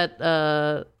hear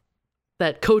that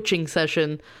coaching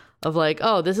session of like,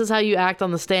 oh, this is how you act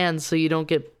on the stand so you don't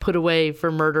get put away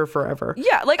for murder forever.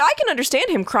 Yeah, like I can understand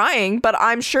him crying, but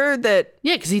I'm sure that...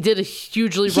 Yeah, because he did a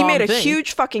hugely wrong thing. He made a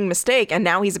huge fucking mistake, and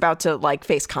now he's about to like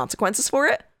face consequences for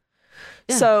it.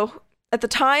 Yeah. So, at the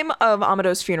time of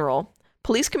Amadou's funeral,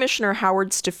 Police Commissioner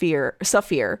Howard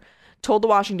Safir told the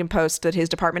Washington Post that his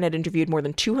department had interviewed more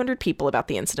than 200 people about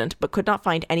the incident, but could not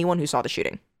find anyone who saw the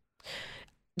shooting.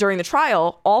 During the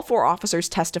trial, all 4 officers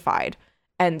testified,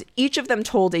 and each of them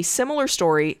told a similar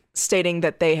story, stating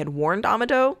that they had warned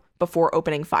Amadou before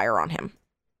opening fire on him.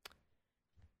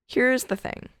 Here's the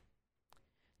thing.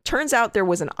 Turns out there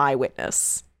was an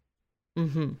eyewitness.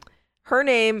 Mm-hmm. Her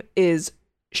name is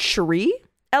Cherie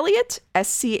Elliott,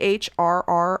 Schrrie.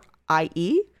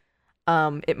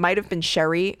 It might have been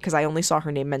Sherry, because I only saw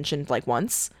her name mentioned like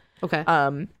once. Okay.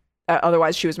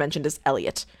 Otherwise, she was mentioned as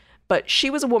Elliott. But she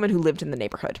was a woman who lived in the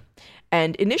neighborhood.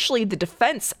 And initially, the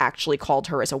defense actually called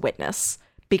her as a witness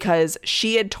because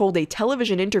she had told a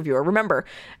television interviewer, remember,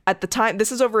 at the time,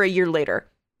 this is over a year later,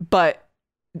 but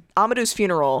Amadou's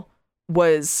funeral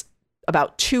was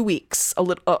about 2 weeks, a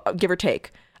little, give or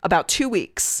take, about 2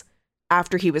 weeks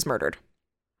after he was murdered.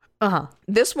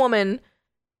 This woman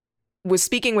was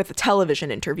speaking with a television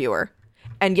interviewer,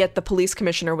 and yet the police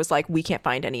commissioner was like, we can't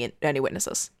find any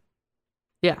witnesses.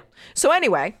 Yeah. So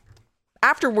anyway,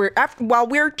 while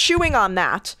we're chewing on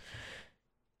that,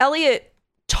 Elliot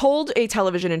told a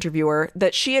television interviewer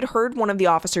that she had heard one of the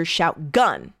officers shout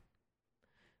gun.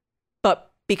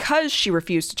 But because she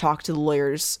refused to talk to the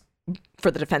lawyers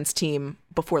for the defense team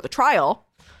before the trial,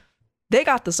 they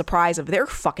got the surprise of their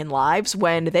fucking lives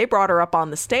when they brought her up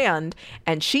on the stand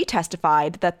and she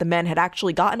testified that the men had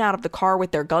actually gotten out of the car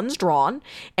with their guns drawn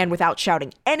and without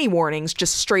shouting any warnings,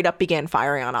 just straight up began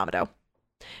firing on Amadou.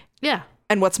 Yeah.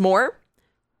 And what's more,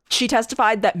 she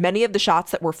testified that many of the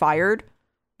shots that were fired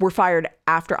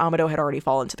after Amadou had already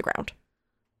fallen to the ground.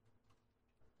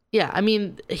 Yeah, I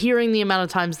mean, hearing the amount of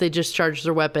times they discharged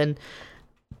their weapon,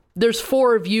 there's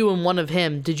 4 of you and 1 of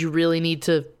him. Did you really need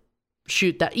to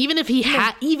shoot that? Even if he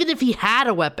had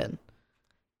a weapon.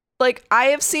 Like, I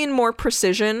have seen more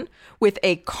precision with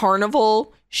a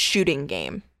carnival shooting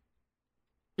game.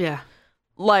 Yeah.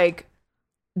 Like,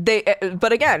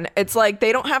 but again, it's like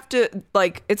they don't have to,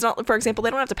 like, it's not, for example, they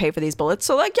don't have to pay for these bullets.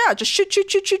 So, like, yeah, just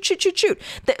shoot.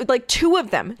 Like, two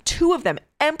of them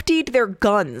emptied their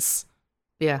guns.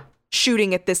 Yeah.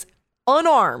 Shooting at this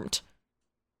unarmed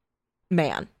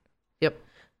man. Yep.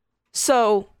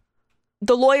 So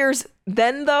the lawyers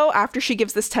then, though, after she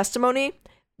gives this testimony,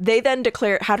 they then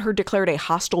had her declared a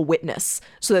hostile witness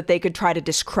so that they could try to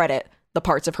discredit the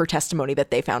parts of her testimony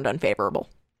that they found unfavorable.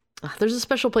 There's a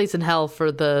special place in hell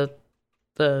for the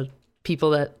people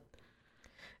that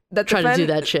try to do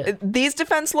that shit. These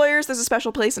defense lawyers, there's a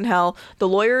special place in hell. The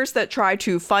lawyers that try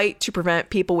to fight to prevent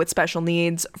people with special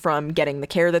needs from getting the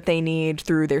care that they need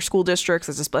through their school districts,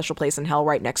 there's a special place in hell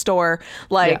right next door.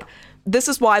 Like, This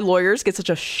is why lawyers get such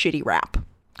a shitty rap.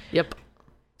 Yep.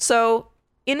 So,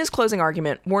 in his closing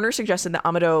argument, Warner suggested that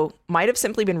Amadou might have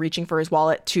simply been reaching for his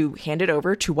wallet to hand it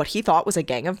over to what he thought was a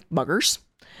gang of muggers.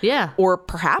 Yeah. Or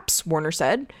perhaps, Warner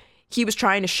said, he was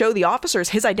trying to show the officers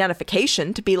his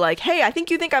identification to be like, hey, I think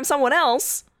you think I'm someone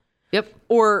else. Yep.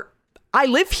 Or I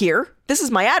live here. This is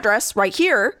my address right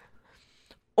here.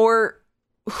 Or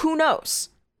who knows?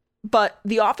 But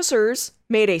the officers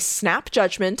made a snap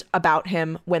judgment about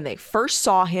him when they first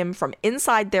saw him from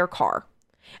inside their car.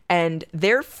 And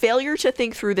their failure to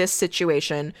think through this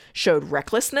situation showed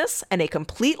recklessness and a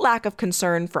complete lack of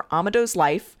concern for Amadou's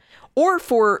life or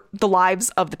for the lives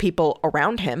of the people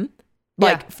around him.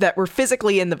 That were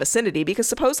physically in the vicinity, because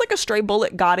suppose like a stray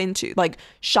bullet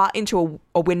shot into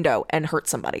a window and hurt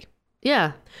somebody.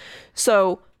 Yeah.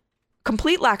 So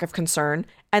complete lack of concern,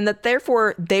 and that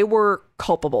therefore they were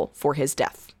culpable for his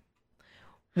death.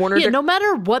 Warner no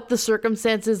matter what the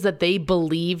circumstances that they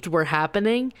believed were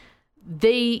happening,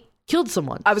 they killed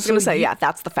someone. I was going to say,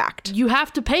 that's the fact. You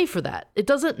have to pay for that. It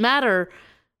doesn't matter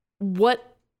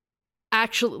what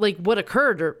actually, like, what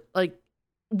occurred or like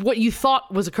what you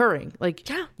thought was occurring. Like,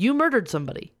 you murdered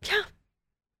somebody. Yeah.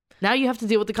 Now you have to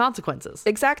deal with the consequences.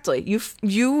 Exactly.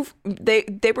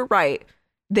 They were right.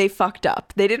 They fucked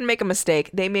up. They didn't make a mistake.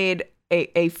 They made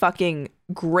a fucking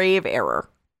grave error.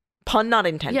 Pun not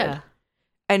intended. Yeah.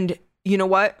 And you know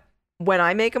what? When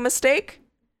I make a mistake,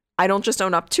 I don't just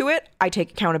own up to it. I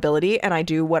take accountability and I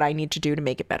do what I need to do to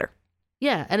make it better.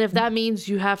 Yeah. And if that means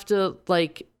you have to,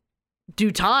 like, do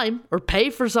time or pay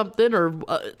for something or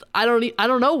I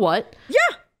don't know what. Yeah.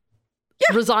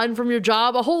 Resign from your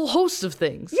job, a whole host of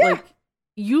things. Yeah. Like,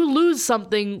 you lose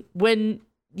something when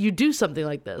you do something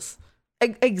like this.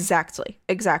 Exactly.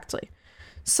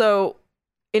 So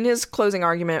in his closing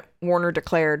argument, Warner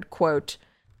declared, quote,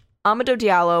 Amadou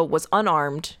Diallo was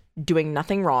unarmed, doing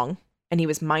nothing wrong, and he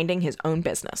was minding his own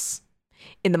business.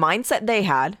 In the mindset they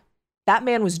had, that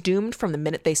man was doomed from the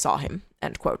minute they saw him,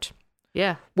 end quote.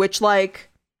 Yeah. Which, like,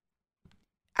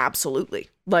 absolutely.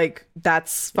 Like,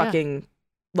 that's fucking,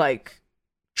 like,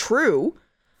 true.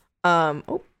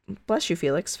 Oh, bless you,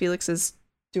 Felix. Felix is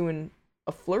doing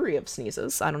a flurry of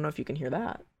sneezes. I don't know if you can hear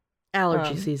that.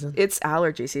 Allergy season. It's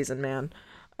allergy season, man.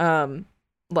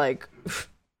 Like,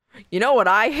 you know what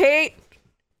I hate?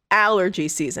 Allergy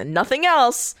season. Nothing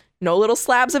else. No little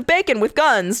slabs of bacon with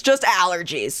guns. Just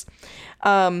allergies.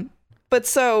 But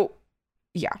so,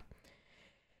 yeah.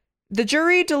 The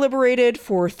jury deliberated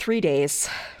for 3 days.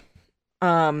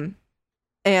 And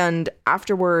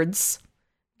afterwards,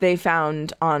 they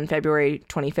found on February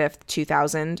 25th,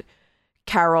 2000,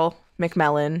 Carol,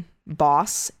 McMillan,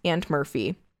 Boss, and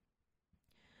Murphy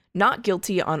not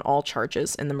guilty on all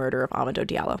charges in the murder of Amadou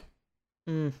Diallo.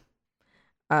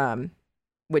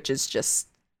 Which is just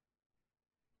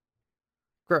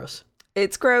gross.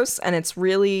 It's gross, and it's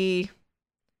really,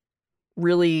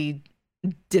 really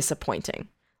disappointing.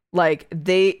 Like,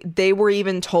 they were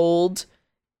even told,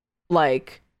 we'll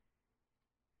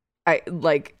get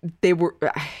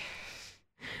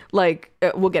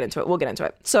into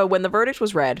it. So when the verdict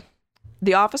was read,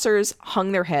 the officers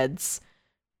hung their heads,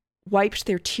 wiped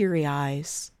their teary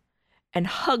eyes, and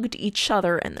hugged each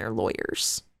other and their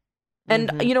lawyers.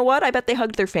 And you know what? I bet they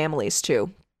hugged their families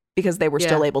too, because they were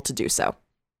still able to do so.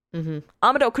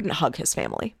 Amadou couldn't hug his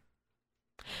family.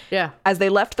 Yeah. As they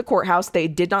left the courthouse, they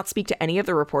did not speak to any of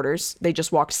the reporters. They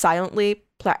just walked silently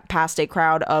past a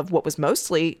crowd of what was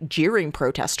mostly jeering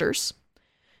protesters.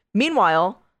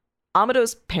 Meanwhile,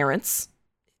 Amadou's parents,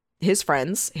 his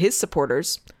friends, his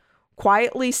supporters,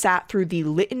 quietly sat through the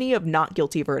litany of not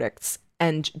guilty verdicts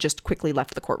and just quickly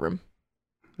left the courtroom.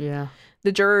 Yeah.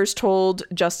 The jurors told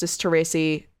Justice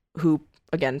Teresi, who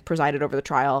again presided over the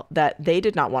trial, that they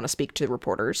did not want to speak to the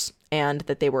reporters, and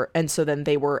that so then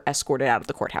they were escorted out of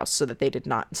the courthouse so that they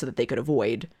could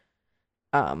avoid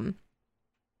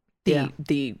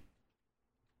the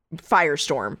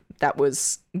firestorm that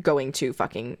was going to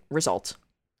fucking result.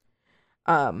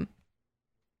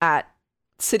 At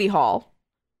City Hall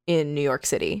in New York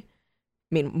City,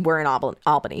 we're in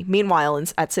Albany. Meanwhile,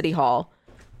 at City Hall,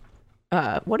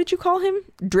 what did you call him?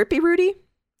 Drippy Rudy?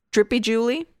 Drippy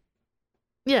Julie?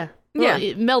 Yeah. Well,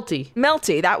 Melty.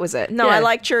 Melty, that was it. No, Yeah. I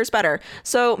liked yours better.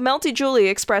 So Melty Julie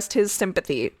expressed his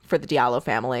sympathy for the Diallo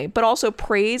family, but also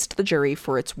praised the jury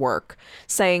for its work,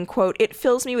 saying, quote, "It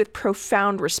fills me with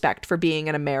profound respect for being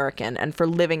an American and for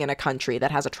living in a country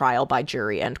that has a trial by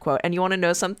jury," end quote. And you want to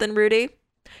know something, Rudy?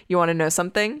 You want to know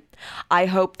something? I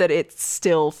hope that it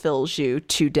still fills you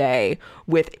today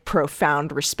with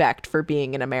profound respect for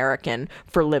being an American,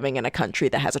 for living in a country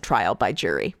that has a trial by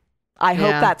jury. I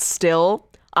hope that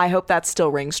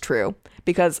still rings true,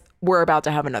 because we're about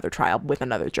to have another trial with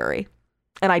another jury.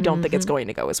 And I don't think it's going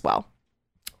to go as well.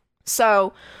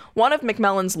 So one of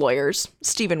McMillan's lawyers,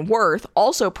 Stephen Worth,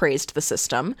 also praised the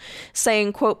system,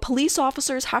 saying, quote, "Police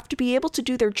officers have to be able to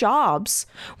do their jobs.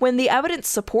 When the evidence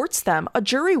supports them, a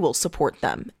jury will support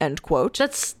them," end quote.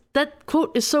 That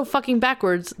quote is so fucking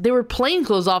backwards. They were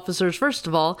plainclothes officers, first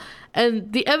of all,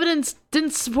 and the evidence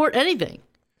didn't support anything.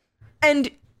 And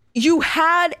you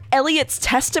had Elliot's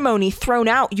testimony thrown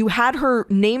out. You had her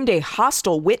named a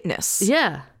hostile witness.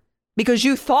 Yeah. Because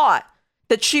you thought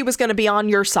that she was going to be on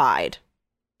your side.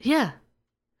 Yeah.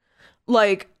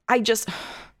 Like,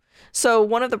 so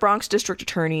one of the Bronx district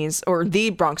attorneys, or the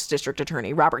Bronx district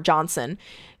attorney, Robert Johnson,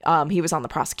 he was on the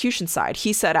prosecution side.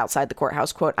 He said outside the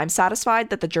courthouse, quote, "I'm satisfied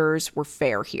that the jurors were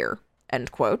fair here,"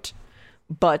 end quote.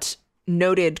 But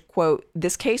noted, quote,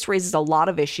 "This case raises a lot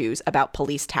of issues about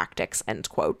police tactics," end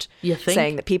quote. You think?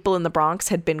 Saying that people in the Bronx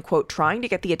had been, quote, "trying to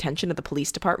get the attention of the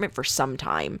police department for some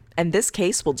time, and this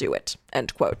case will do it,"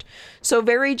 end quote. So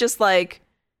very just like,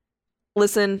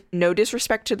 listen, no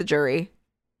disrespect to the jury,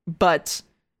 but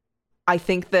I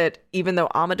think that even though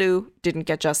Amadou didn't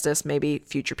get justice, maybe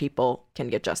future people can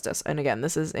get justice. And again,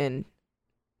 this is in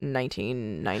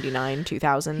 1999,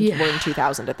 2000. Yeah. We're in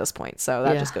 2000 at this point, so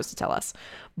that just goes to tell us.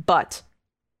 But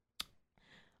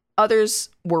others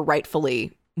were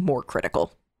rightfully more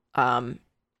critical.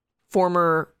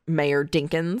 Former Mayor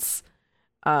Dinkins,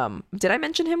 did I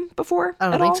mention him before?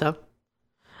 I don't think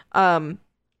so.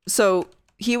 So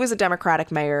he was a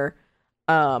Democratic mayor,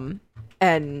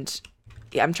 and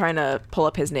I'm trying to pull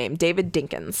up his name, David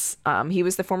Dinkins. He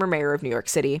was the former mayor of New York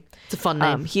City. It's a fun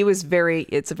name. It's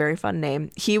a very fun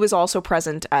name. He was also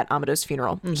present at Amadou's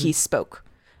funeral. Mm-hmm. He spoke.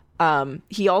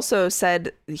 He also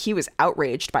said he was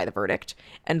outraged by the verdict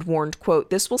and warned, quote,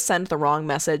 "This will send the wrong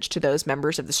message to those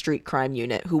members of the street crime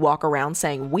unit who walk around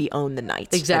saying we own the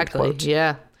night." Exactly.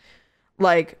 Yeah.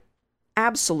 Like,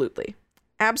 absolutely.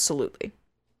 Absolutely.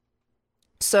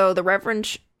 So the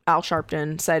Reverend Al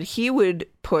Sharpton said he would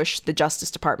push the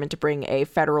Justice Department to bring a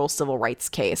federal civil rights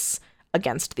case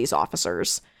against these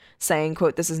officers, saying,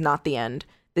 quote, "This is not the end.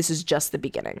 This is just the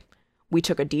beginning. We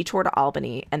took a detour to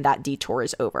Albany, and that detour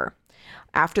is over."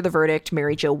 After the verdict,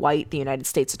 Mary Jo White, the United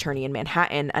States Attorney in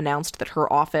Manhattan, announced that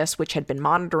her office, which had been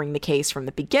monitoring the case from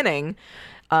the beginning,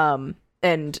 and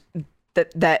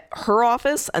that her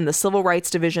office and the Civil Rights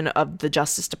Division of the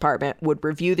Justice Department would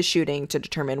review the shooting to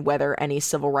determine whether any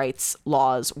civil rights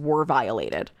laws were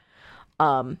violated.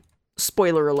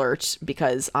 Spoiler alert,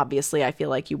 because obviously I feel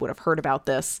like you would have heard about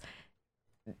this.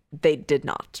 They did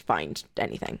not find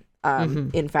anything.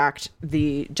 In fact,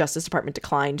 the Justice Department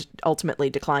ultimately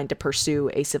declined to pursue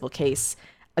a civil case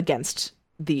against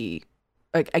these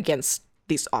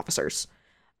officers.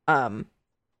 And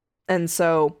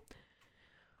so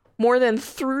more than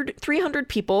 300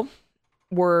 people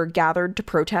were gathered to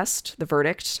protest the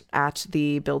verdict at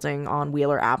the building on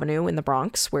Wheeler Avenue in the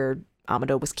Bronx, where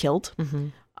Amadou was killed.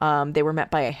 Mm-hmm. They were met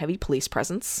by a heavy police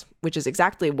presence, which is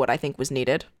exactly what I think was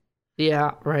needed.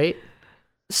 Yeah, right.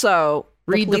 So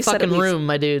read the fucking room,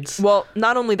 my dudes. Well,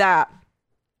 not only that,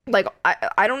 like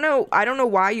I don't know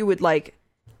why you would like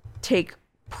take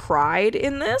pride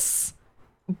in this,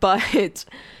 but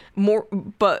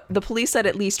the police said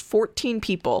at least 14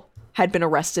 people had been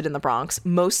arrested in the Bronx,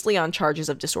 mostly on charges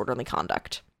of disorderly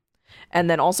conduct. And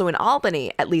then also in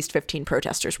Albany, at least 15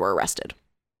 protesters were arrested.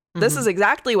 This is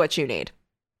exactly what you need.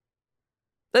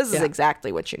 This is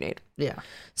exactly what you need. Yeah.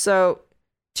 So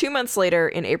 2 months later,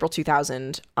 in April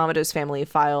 2000, Amadou's family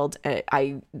filed,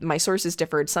 my sources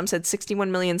differed. Some said $61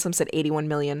 million, some said $81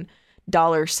 million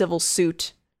civil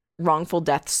suit, wrongful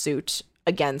death suit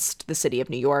against the city of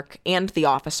New York and the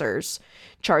officers,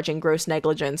 charging gross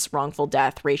negligence, wrongful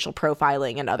death, racial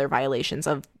profiling, and other violations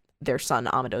of their son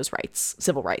Amadou's rights,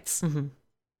 civil rights.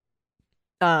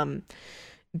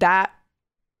 That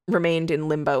remained in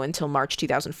limbo until March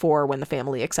 2004, when the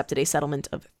family accepted a settlement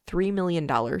of $3 million.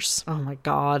 Oh my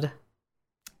God.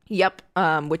 Yep.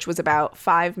 Which was about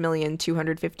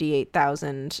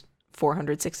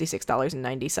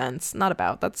 $5,258,466.90. Not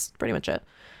about. That's pretty much it.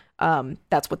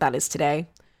 That's what that is today.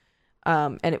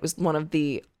 And it was one of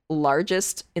the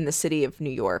largest in the city of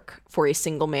New York for a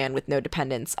single man with no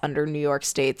dependents under New York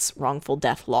State's wrongful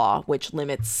death law, which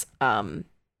limits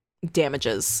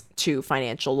damages to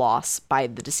financial loss by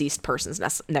the deceased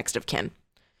person's next of kin.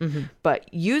 But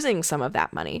using some of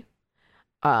that money,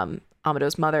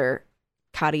 Amadou's mother,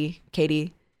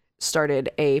 Katie,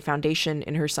 started a foundation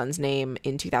in her son's name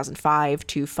in 2005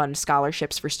 to fund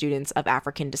scholarships for students of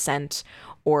African descent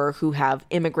or who have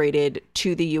immigrated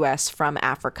to the U.S. from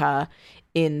Africa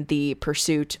in the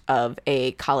pursuit of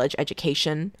a college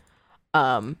education,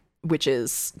 which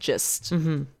is just...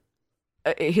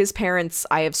 his parents,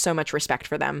 I have so much respect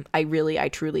for them. I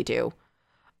truly do.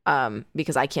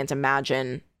 Because I can't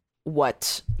imagine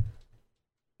what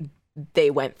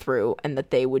they went through and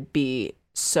that they would be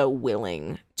so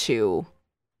willing to,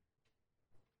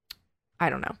 I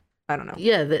don't know.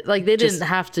 Yeah, they didn't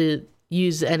have to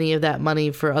use any of that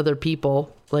money for other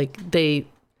people. Like they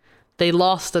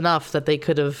lost enough that they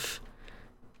could have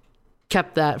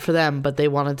kept that for them, but they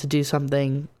wanted to do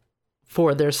something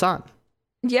for their son.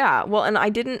 Yeah, well, and I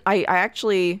didn't, I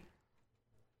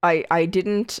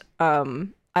didn't, I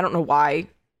don't know why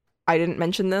I didn't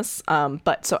mention this,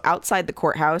 but so outside the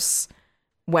courthouse,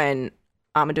 when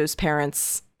Amadou's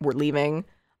parents were leaving,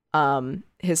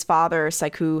 his father,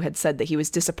 Saikou, had said that he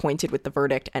was disappointed with the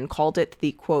verdict and called it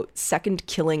the, quote, second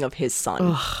killing of his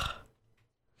son.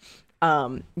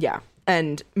 Yeah,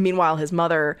 and meanwhile, his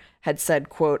mother had said,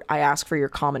 quote, I ask for your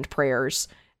calm prayers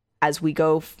as we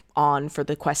go on for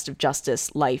the quest of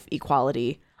justice, life,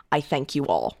 equality. I thank you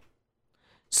all.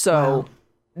 So,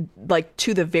 like,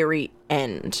 to the very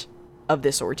end of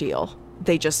this ordeal,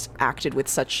 they just acted with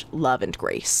such love and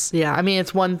grace. Yeah, I mean,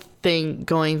 it's one thing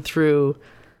going through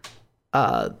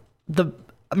the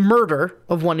murder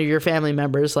of one of your family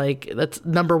members. Like, that's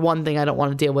number one thing I don't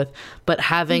want to deal with. But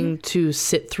having to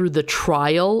sit through the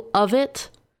trial of it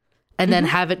and then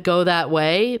have it go that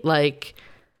way, like...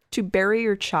 To bury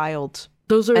your child.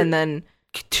 Those are and then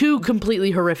two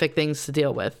completely horrific things to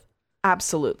deal with.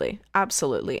 Absolutely.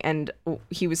 And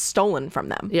he was stolen from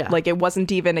them. Yeah. Like, it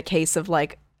wasn't even a case of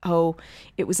like, oh,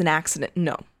 it was an accident.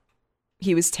 No.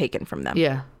 He was taken from them.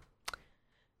 Yeah.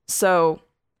 So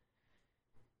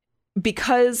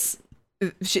because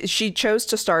she chose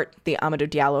to start the Amadou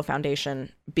Diallo Foundation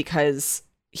because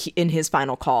in his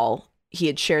final call, he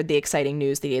had shared the exciting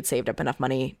news that he had saved up enough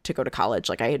money to go to college,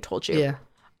 like I had told you. Yeah.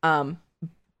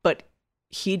 But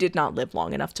he did not live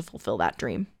long enough to fulfill that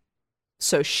dream.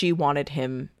 So she wanted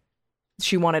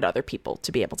other people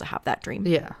to be able to have that dream.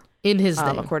 Yeah. In his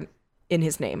name. In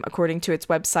his name. According to its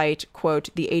website, quote,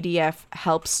 the ADF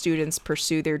helps students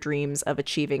pursue their dreams of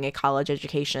achieving a college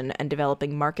education and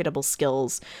developing marketable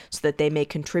skills so that they may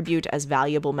contribute as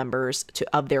valuable members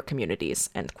of their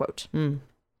communities, end quote.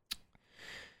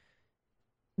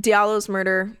 Amadou's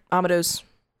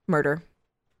murder,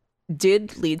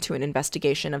 did lead to an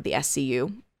investigation of the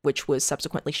SCU, which was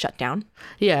subsequently shut down.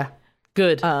 Yeah,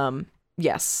 good.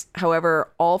 Yes. However,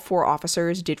 all 4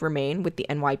 officers did remain with the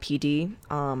NYPD.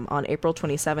 On April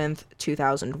 27th,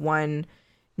 2001,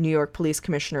 New York Police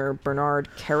Commissioner Bernard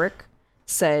Kerik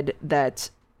said that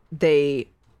they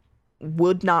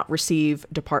would not receive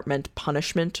department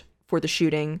punishment for the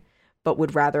shooting, but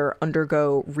would rather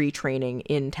undergo retraining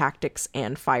in tactics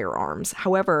and firearms.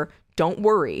 However, don't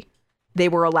worry. They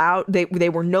were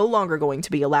no longer going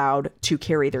to be allowed to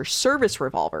carry their service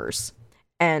revolvers,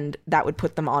 and that would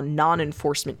put them on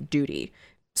non-enforcement duty.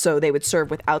 So they would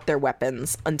serve without their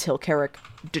weapons until Kerik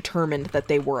determined that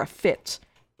they were fit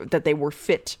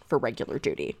for regular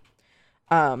duty.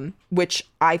 Which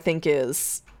I think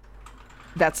is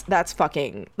that's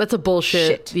a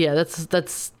bullshit. Shit. Yeah,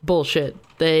 that's bullshit.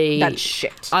 That's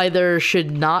shit. Either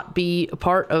should not be a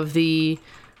part of the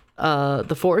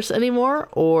force anymore,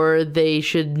 or they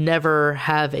should never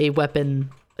have a weapon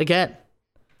again.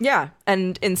 Yeah.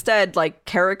 And instead, like,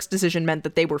 Carrick's decision meant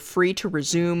that they were free to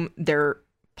resume their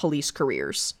police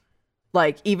careers.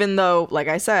 Like, even though, like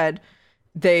I said,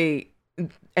 they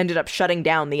ended up shutting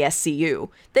down the SCU,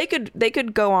 they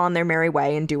could go on their merry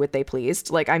way and do what they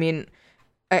pleased. Like, I mean,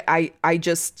 I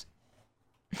just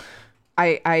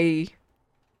I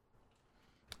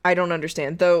don't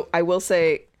understand. Though I will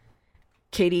say,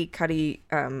 Katie Cuddy,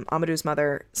 Amadou's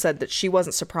mother, said that she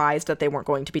wasn't surprised that they weren't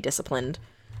going to be disciplined.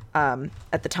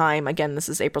 At the time, again, this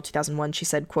is April 2001, she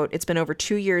said, quote, "It's been over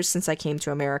 2 years since I came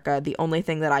to America. The only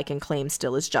thing that I can claim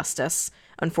still is justice.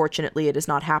 Unfortunately, it is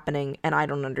not happening, and I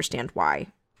don't understand why."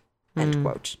 End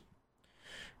quote.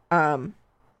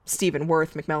 Stephen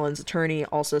Worth, McMillan's attorney,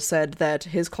 also said that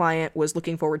his client was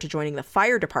looking forward to joining the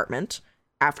fire department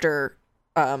after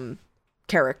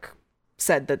Carrick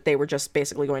said that they were just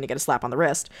basically going to get a slap on the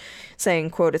wrist, saying,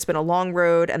 quote, "It's been a long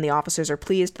road and the officers are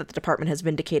pleased that the department has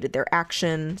vindicated their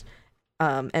actions,"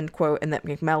 end quote, and that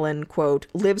McMillan, quote,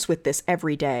 "lives with this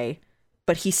every day,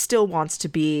 but he still wants to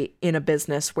be in a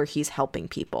business where he's helping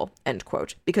people," end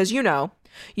quote. Because, you know,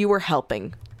 you were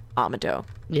helping Amadou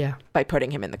by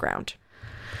putting him in the ground.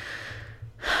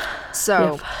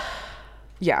 So,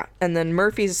 yeah. And then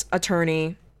Murphy's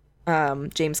attorney,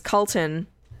 James Culton,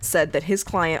 said that his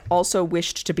client also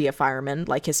wished to be a fireman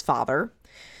like his father,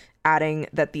 adding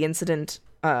that the incident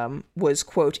was,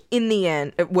 quote, "in the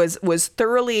end," it was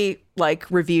thoroughly, like,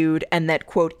 reviewed, and that,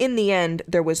 quote, "in the end,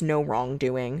 there was no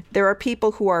wrongdoing. There are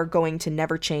people who are going to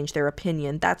never change their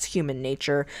opinion. That's human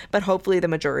nature. But hopefully the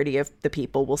majority of the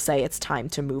people will say it's time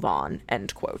to move on,"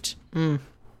 end quote. And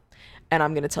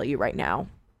I'm going to tell you right now,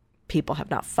 people have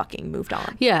not fucking moved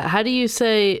on. Yeah, how do you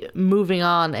say moving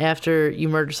on after you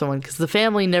murder someone? Because the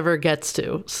family never gets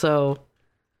to, so...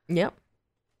 Yep.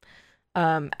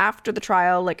 After the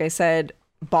trial, like I said,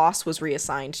 Boss was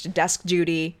reassigned to desk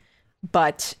duty,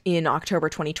 but in October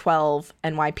 2012,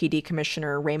 NYPD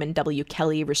Commissioner Raymond W.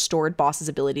 Kelly restored Boss's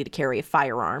ability to carry a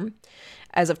firearm.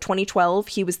 As of 2012,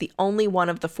 he was the only one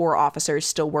of the 4 officers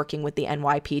still working with the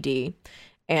NYPD,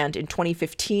 and in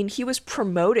 2015, he was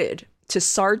promoted to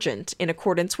sergeant in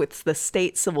accordance with the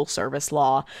state civil service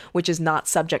law, which is not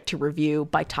subject to review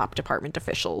by top department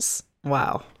officials.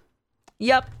 Wow.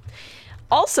 Yep.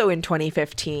 Also in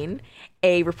 2015,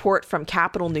 a report from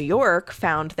Capital New York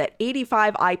found that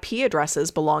 85 IP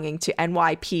addresses belonging to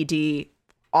NYPD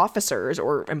officers,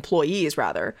 or employees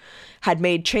rather, had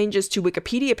made changes to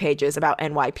Wikipedia pages about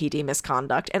NYPD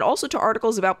misconduct and also to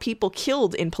articles about people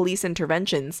killed in police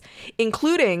interventions,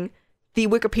 including the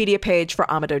Wikipedia page for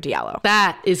Amadou Diallo.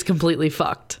 That is completely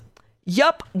fucked.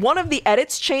 Yup. One of the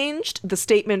edits changed the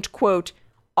statement, quote,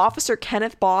 "Officer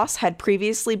Kenneth Boss had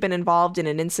previously been involved in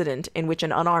an incident in which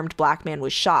an unarmed black man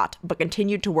was shot, but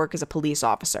continued to work as a police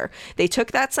officer." They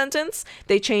took that sentence,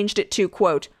 they changed it to,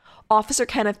 quote, "Officer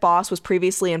Kenneth Boss was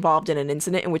previously involved in an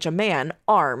incident in which a man,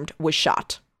 armed, was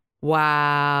shot."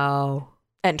 Wow.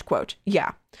 End quote.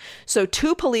 Yeah. So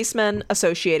 2 policemen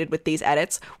associated with these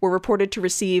edits were reported to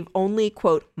receive only,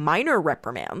 quote, "minor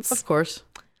reprimands." Of course.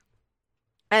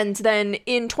 And then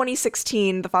in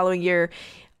 2016, the following year,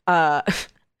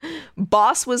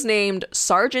 Boss was named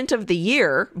Sergeant of the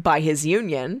Year by his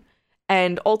union,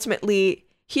 and ultimately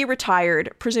he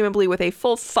retired, presumably with a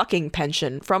full fucking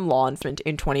pension from law enforcement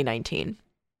in 2019.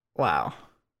 Wow.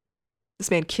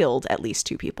 This man killed at least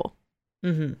 2 people.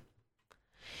 Mm-hmm.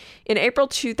 In April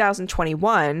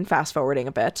 2021, fast forwarding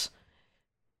a bit,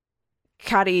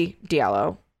 Amadou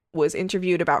Diallo was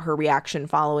interviewed about her reaction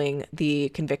following the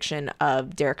conviction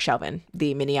of Derek Chauvin,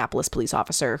 the Minneapolis police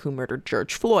officer who murdered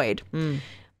George Floyd.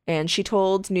 And she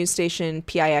told news station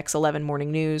PIX 11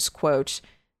 Morning News, quote,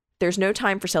 "There's no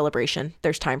time for celebration.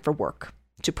 There's time for work.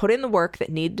 To put in the work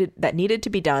that needed to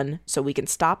be done so we can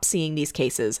stop seeing these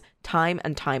cases time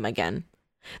and time again.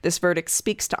 This verdict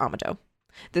speaks to Amadou.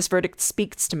 This verdict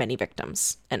speaks to many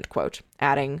victims," end quote,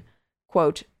 adding,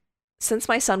 quote, "Since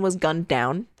my son was gunned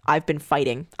down, I've been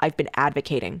fighting. I've been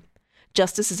advocating.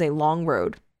 Justice is a long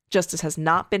road. Justice has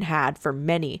not been had for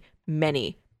many,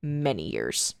 many, many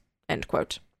years," end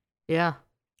quote. Yeah.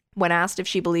 When asked if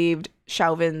she believed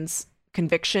Chauvin's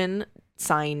conviction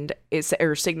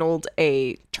signaled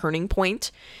a turning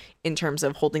point in terms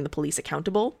of holding the police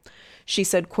accountable, she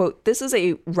said, quote, "This is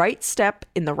a right step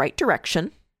in the right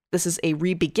direction. This is a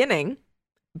re-beginning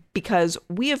because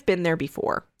we have been there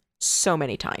before so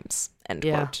many times," end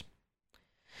quote.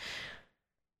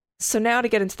 So now to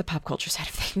get into the pop culture side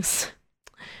of things.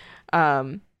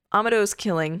 Amadou's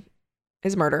killing,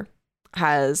 his murder,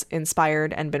 has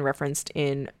inspired and been referenced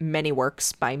in many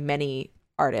works by many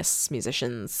artists,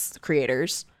 musicians,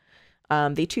 creators.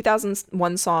 The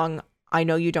 2001 song I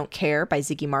Know You Don't Care by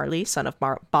Ziggy Marley, son of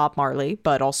Bob Marley,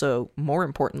 but also more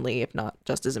importantly, if not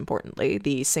just as importantly,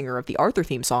 the singer of the Arthur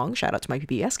theme song. Shout out to my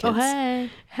PBS kids. Oh, hey.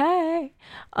 Hey.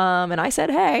 And I said,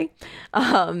 hey.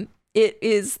 It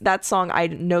is that song, I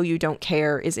Know You Don't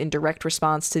Care, is in direct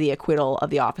response to the acquittal of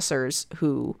the officers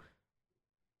who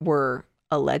were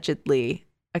allegedly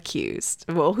accused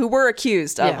of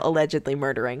allegedly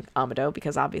murdering Amadou,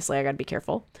 because obviously I gotta be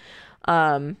careful.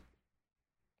 In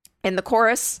the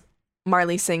chorus,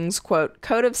 Marley sings, quote,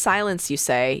 "Code of silence, you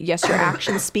say. Yes, your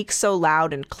actions speak so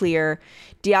loud and clear.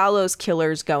 Diallo's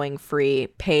killers going free,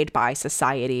 paid by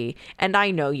society. And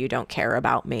I know you don't care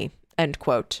about me." End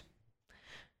quote.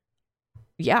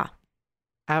 Yeah.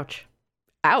 Ouch.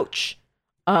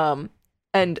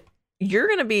 And you're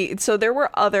going to be... So there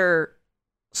were other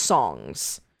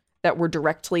songs that were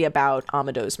directly about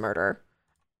Amadou's murder.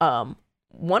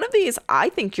 One of these I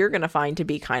think you're going to find to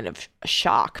be kind of a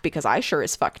shock, because I sure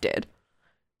as fuck did.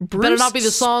 Better not be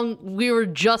the song we were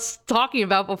just talking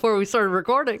about before we started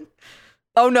recording.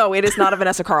 Oh, no, it is not a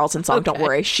Vanessa Carlton song. Okay. Don't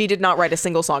worry. She did not write a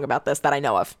single song about this that I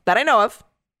know of.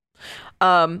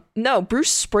 No,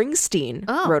 Bruce Springsteen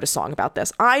wrote a song about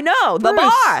this. I know, the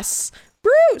boss.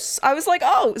 Bruce. I was like,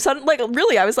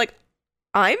 really, I was like,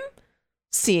 I'm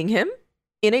seeing him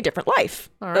in a different life.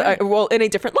 All right. In a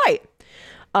different light.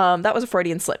 That was a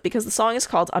Freudian slip, because the song is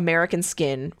called American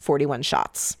Skin, 41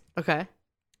 Shots. Okay.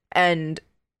 And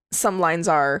some lines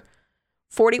are,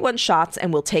 41 shots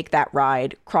and we'll take that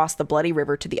ride, cross the bloody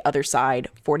river to the other side,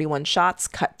 41 shots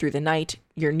cut through the night,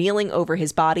 you're kneeling over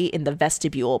his body in the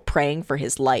vestibule praying for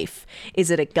his life.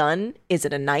 Is it a gun? Is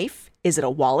it a knife? Is it a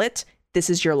wallet? This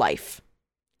is your life.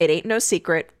 It ain't no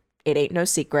secret. It ain't no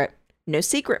secret. No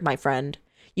secret, my friend.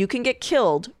 You can get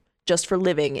killed just for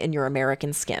living in your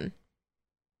American skin.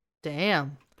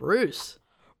 Damn, Bruce,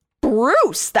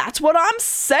 that's what I'm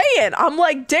saying. I'm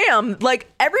like, damn,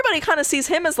 like everybody kind of sees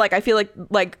him as like, I feel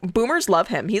like boomers love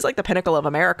him. He's like the pinnacle of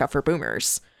America for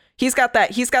boomers. He's got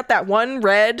that one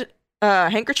red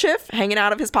handkerchief hanging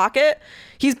out of his pocket.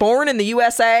 He's born in the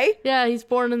USA. Yeah, he's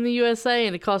born in the USA,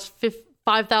 and it costs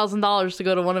 $5,000 to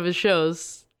go to one of his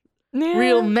shows. Yeah.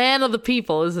 Real man of the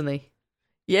people, isn't he?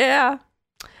 Yeah.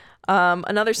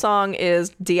 Another song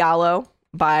is Diallo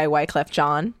by Wyclef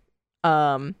Jean,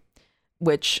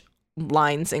 which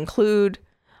lines include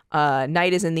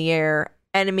Night is in the Air,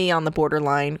 Enemy on the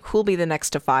Borderline, Who'll Be the Next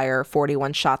to Fire,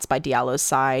 41 Shots by Diallo's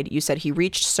side. You said he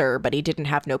reached, sir, but he didn't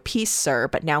have no peace, sir,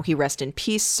 but now he rest in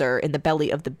peace, sir, in the belly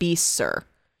of the beast, sir.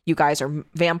 You guys are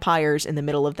vampires in the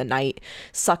middle of the night,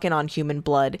 sucking on human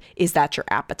blood. Is that your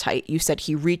appetite? You said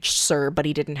he reached, sir, but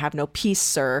he didn't have no peace,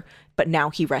 sir, but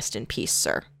now he rest in peace,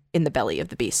 sir, in the belly of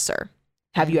the beast, sir.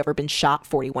 Have you ever been shot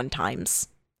 41 times?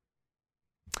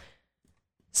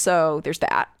 So there's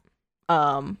that.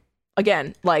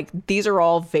 Again, like, these are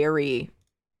all very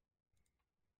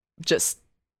just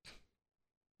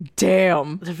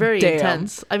damn. They're very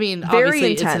intense. I mean, very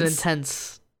obviously intense. It's an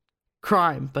intense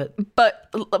crime, but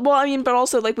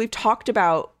also, like, we've talked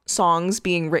about songs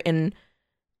being written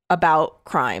about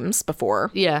crimes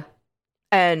before. Yeah.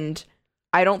 And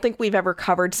I don't think we've ever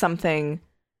covered something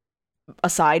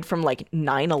aside from like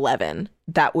 9/11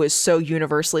 that was so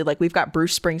universally, like, we've got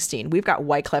Bruce Springsteen, we've got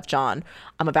Wyclef Jean.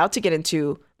 I'm about to get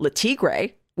into Le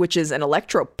Tigre, which is an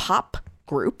electro pop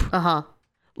group.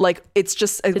 Like, it's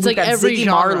just it's we've like got every Ziggy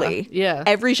genre. Marley. Yeah,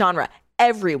 every genre.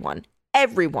 Everyone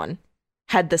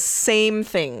had the same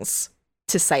things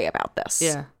to say about this.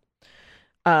 Yeah.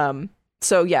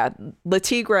 So yeah, Le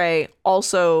Tigre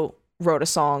also wrote a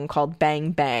song called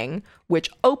Bang Bang, which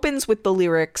opens with the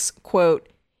lyrics, quote,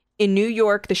 "In New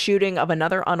York, the shooting of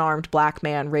another unarmed black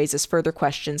man raises further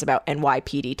questions about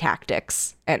NYPD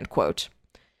tactics," end quote.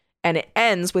 And it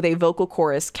ends with a vocal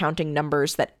chorus counting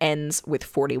numbers that ends with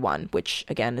 41, which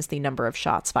again is the number of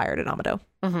shots fired at Amadou.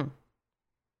 Mm-hmm.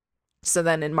 So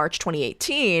then in March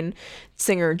 2018,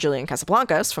 singer Julian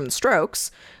Casablancas from The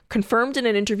Strokes confirmed in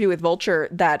an interview with Vulture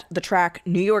that the track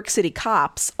New York City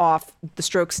Cops off The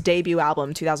Strokes' debut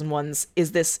album 2001's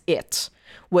Is This It?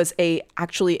 Was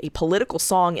actually a political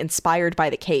song inspired by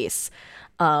the case.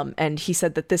 And he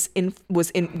said that this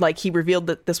he revealed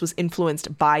that this was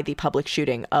influenced by the public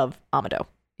shooting of Amadou.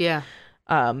 Yeah.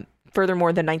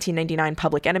 Furthermore, the 1999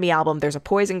 Public Enemy album, There's a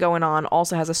Poison Going On,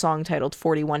 also has a song titled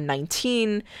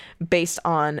 4119, based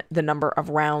on the number of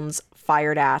rounds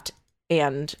fired at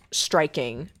and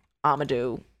striking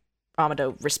Amadou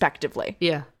respectively.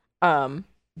 Yeah.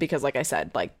 Because like I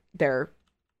said, like,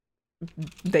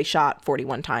 they shot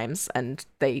 41 times and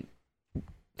they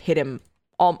hit him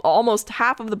almost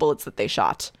half of the bullets that they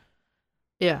shot.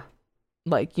 Yeah.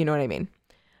 Like, you know what I mean?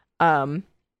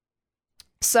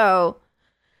 So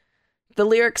The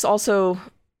lyrics also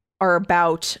are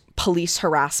about police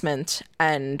harassment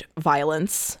and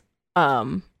violence.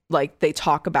 Like they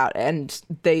talk about, and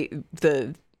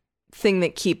the thing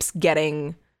that keeps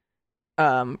getting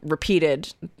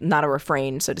repeated, not a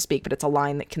refrain, so to speak, but it's a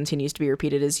line that continues to be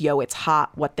repeated, is "Yo, it's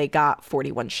hot, what they got,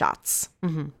 41 shots."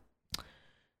 Mm-hmm.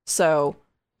 So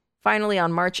finally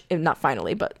on March, not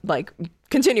finally, but like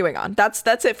continuing on, that's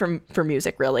it for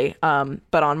music, really.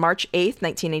 But on March 8th,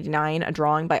 1989, a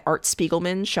drawing by Art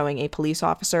Spiegelman showing a police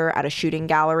officer at a shooting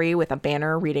gallery with a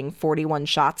banner reading 41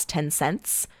 shots, 10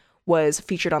 cents was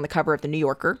featured on the cover of The New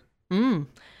Yorker.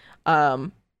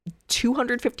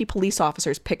 250 police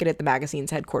officers picketed the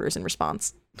magazine's headquarters in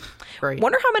response. Right.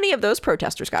 Wonder how many of those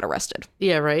protesters got arrested.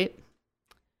 Yeah, right.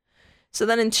 So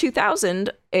then in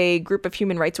 2000, a group of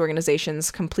human rights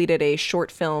organizations completed a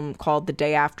short film called The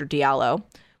Day After Diallo,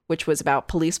 which was about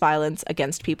police violence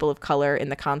against people of color in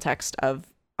the context of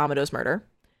Amadou's murder.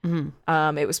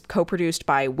 Mm-hmm. It was co-produced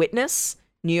by Witness,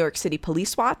 New York City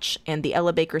Police Watch, and the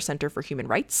Ella Baker Center for Human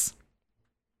Rights.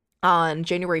 On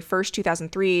January 1st,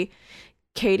 2003,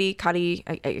 Kadi,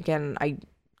 again, I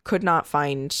could not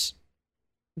find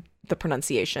the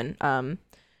pronunciation.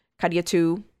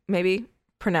 Kadiatu, maybe?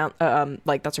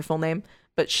 Like that's her full name.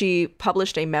 But she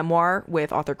published a memoir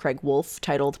with author Craig Wolf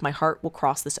titled "My Heart Will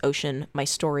Cross This Ocean, My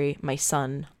Story, My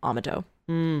Son, Amadou."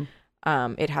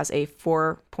 It has a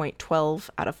 4.12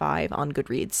 out of 5 on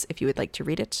Goodreads if you would like to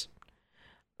read it.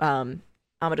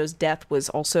 Amadou's death was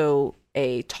also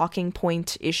a talking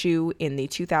point issue in the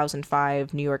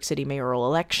 2005 New York City mayoral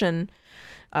election.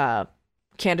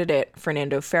 Candidate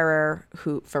Fernando Ferrer,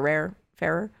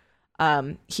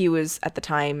 he was at the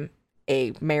time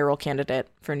a mayoral candidate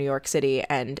for New York City,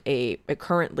 and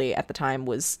currently at the time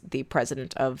was the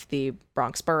president of the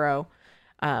Bronx borough.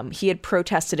 He had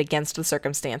protested against the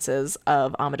circumstances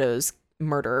of Amadou's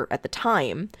murder at the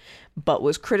time, but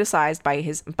was criticized by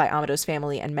Amadou's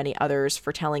family and many others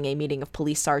for telling a meeting of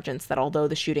police sergeants that although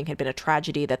the shooting had been a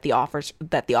tragedy, that the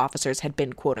officers had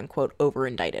been quote unquote over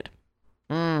indicted.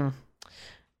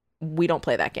 We don't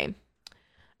play that game.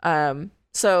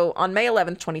 So on May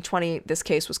 11th, 2020, this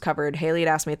case was covered. Haley had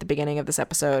asked me at the beginning of this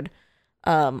episode.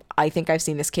 I think I've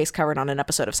seen this case covered on an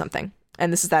episode of something,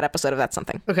 and this is that episode of That's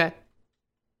Something. Okay.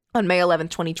 On May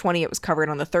 11th, 2020, it was covered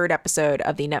on the 3rd episode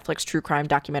of the Netflix true crime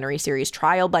documentary series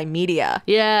Trial by Media.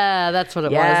 Yeah, that's what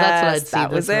it was. That's what I'd seen.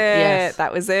 That was it. Yes.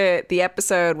 That was it. The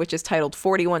episode, which is titled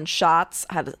 41 Shots,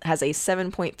 has a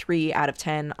 7.3 out of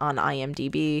 10 on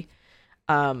IMDb.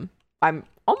 I'm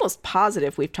almost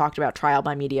positive we've talked about Trial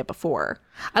by Media before.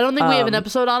 I don't think we have an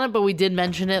episode on it, but we did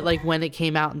mention it like when it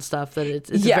came out and stuff, that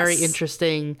it's a very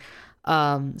interesting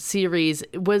series.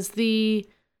 Was the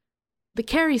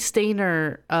Carrie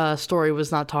Stainer story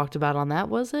was not talked about on that,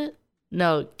 was it?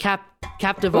 No,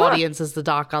 Captive Audience is the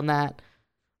doc on that.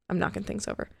 I'm knocking things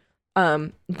over.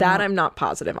 I'm not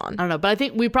positive on. I don't know, but I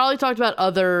think we probably talked about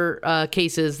other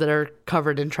cases that are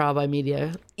covered in Trial by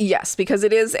Media. Yes, because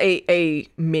it is a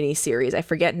mini series. I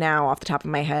forget now off the top of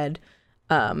my head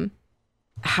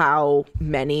how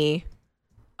many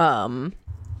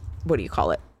what do you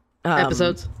call it?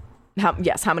 Episodes?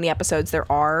 How many episodes there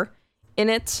are in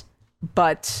it,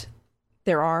 but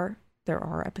there are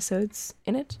episodes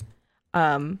in it.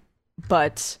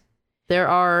 But there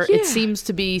are, it seems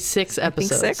to be 6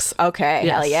 episodes. I think 6? Okay,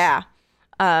 yes. Hell yeah.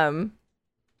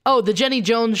 The Jenny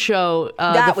Jones show.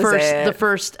 The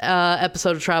first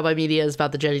episode of Trial by Media is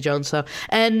about the Jenny Jones show.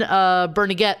 And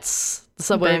Bernie Getz, the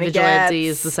Subway Vigilante,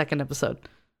 is the 2nd episode.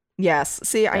 Yes.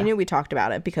 See, I knew we talked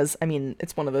about it because, I mean,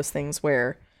 it's one of those things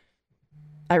where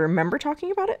I remember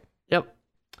talking about it. Yep.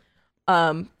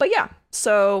 But yeah,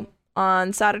 so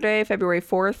on Saturday, February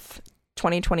 4th,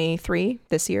 2023,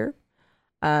 this year,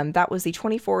 that was the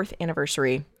 24th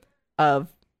anniversary of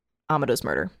Amadou's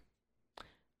murder.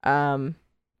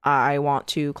 I want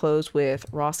to close with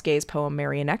Ross Gay's poem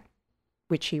Marionette,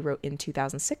 which he wrote in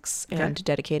 2006 and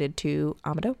dedicated to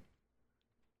Amadou.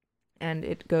 And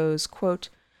it goes, quote,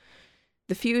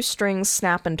 "The few strings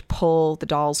snap and pull the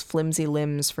doll's flimsy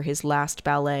limbs for his last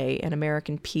ballet, an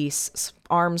American piece,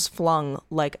 arms flung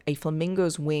like a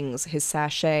flamingo's wings, his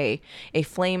sachet, a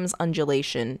flame's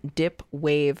undulation, dip,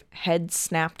 wave, head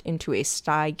snapped into a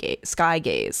sky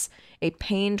gaze, a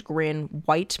pained grin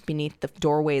white beneath the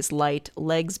doorway's light,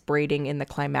 legs braiding in the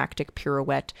climactic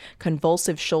pirouette,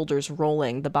 convulsive shoulders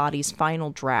rolling, the body's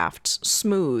final drafts,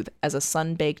 smooth as a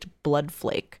sun-baked blood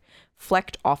flake,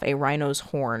 flecked off a rhino's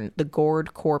horn, the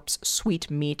gored corpse sweet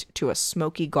meat to a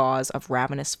smoky gauze of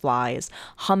ravenous flies,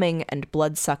 humming and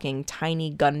blood-sucking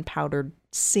tiny gunpowdered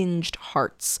singed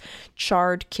hearts,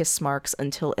 charred kiss marks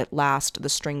until at last the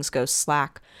strings go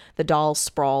slack. The doll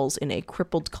sprawls in a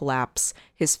crippled collapse,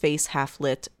 his face half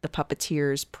lit, the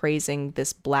puppeteers praising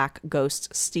this black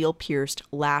ghost steel-pierced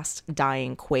last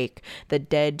dying quake, the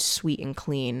dead sweet and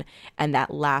clean, and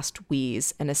that last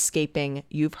wheeze, and escaping,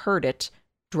 you've heard it,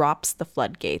 drops the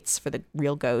floodgates for the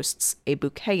real ghosts, a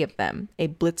bouquet of them, a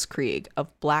blitzkrieg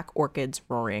of black orchids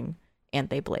roaring, and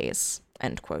they blaze.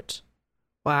 End quote.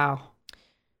 Wow.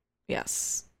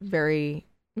 Yes. Very,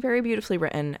 very beautifully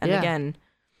written. And Yeah. again,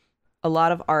 a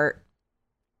lot of art,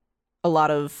 a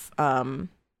lot of,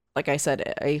 like I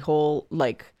said, a whole,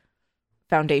 like,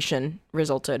 foundation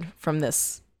resulted from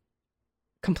this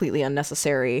completely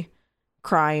unnecessary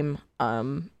crime.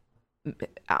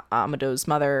 Amadou's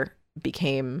mother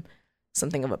became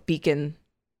something of a beacon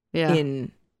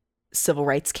in civil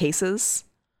rights cases,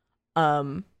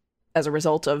 as a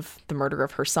result of the murder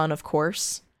of her son, of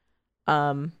course.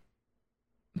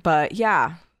 But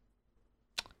yeah,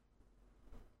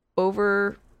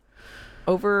 over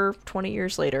 20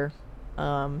 years later,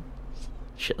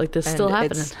 shit like this still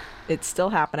happening. It's still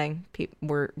happening.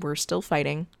 We're still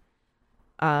fighting.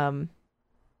 But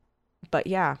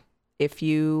yeah, if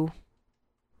you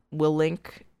will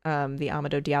link the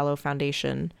Amadou Diallo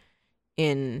Foundation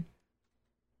in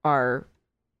our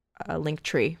link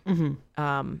tree.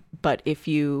 But if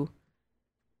you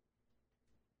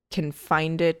can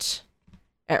find it,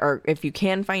 or if you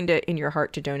can find it in your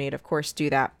heart to donate, of course, do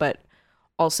that. But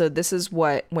also, this is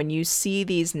what, when you see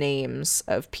these names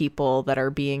of people that are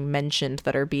being mentioned,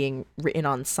 that are being written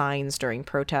on signs during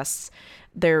protests,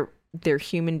 they're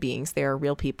human beings. They are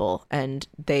real people, and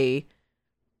they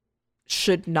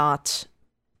should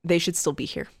still be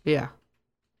here. Yeah.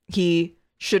 He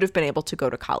should have been able to go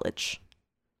to college.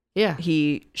 Yeah.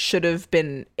 He should have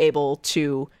been able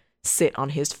to sit on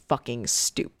his fucking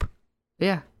stoop.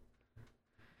 Yeah.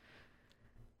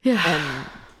 Yeah. And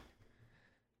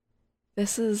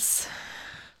this is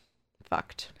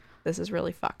fucked. This is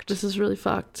really fucked. This is really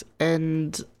fucked.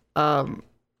 And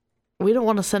we don't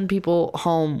want to send people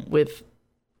home with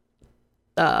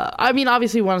I mean,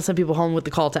 obviously we want to send people home with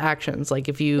the call to actions. Like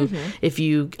if you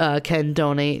can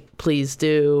donate, please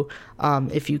do.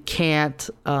 If you can't,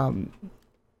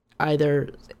 either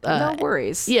no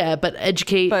worries. Yeah, but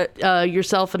educate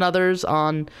yourself and others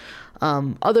on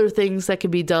other things that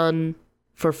can be done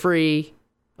for free.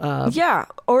 Yeah,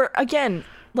 or again,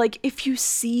 like if you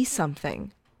see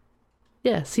something.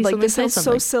 Yeah, see like something, this say sounds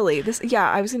something. so silly.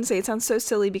 I was gonna say it sounds so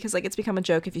silly because like it's become a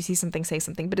joke. If you see something, say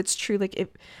something. But it's true.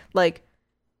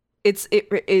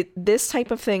 This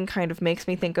type of thing kind of makes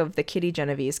me think of the Kitty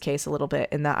Genovese case a little bit,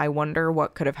 in that I wonder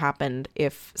what could have happened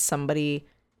if somebody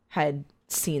had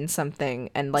seen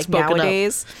something and like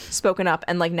spoken up.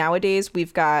 And like nowadays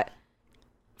we've got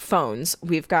phones,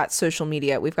 we've got social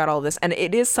media, we've got all this, and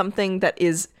it is something that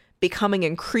is becoming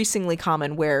increasingly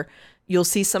common, where you'll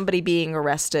see somebody being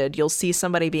arrested, you'll see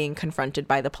somebody being confronted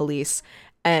by the police,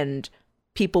 and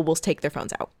people will take their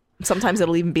phones out. Sometimes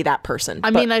it'll even be that person.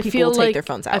 I mean, I feel like their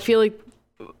phones out. I feel like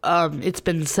it's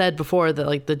been said before that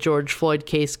like the George Floyd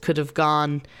case could have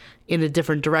gone in a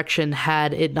different direction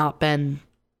had it not been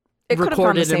it could have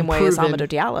gone the same way as proven. Amadou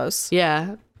Diallo's.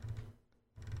 Yeah.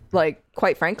 Like,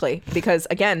 quite frankly, because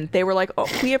again, they were like, "Oh,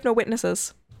 we have no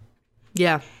witnesses."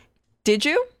 Yeah. Did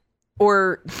you?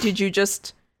 Or did you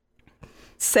just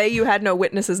say you had no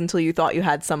witnesses until you thought you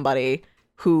had somebody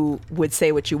who would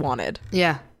say what you wanted?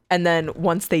 Yeah. And then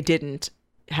once they didn't,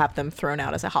 have them thrown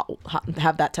out as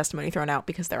have that testimony thrown out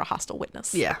because they're a hostile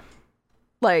witness. Yeah.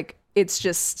 Like, it's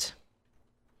just,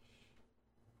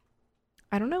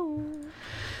 I don't know.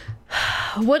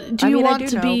 What do you want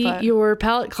to be your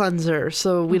palate cleanser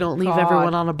so we don't leave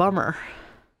everyone on a bummer?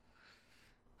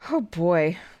 Oh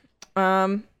boy.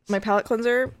 My palate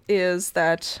cleanser is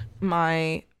that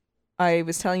I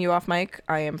was telling you off mic,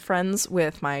 I am friends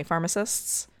with my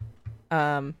pharmacists.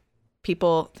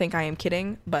 People think I am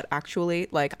kidding, but actually,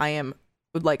 like, I am,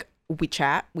 like, we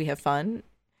chat, we have fun.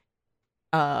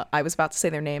 I was about to say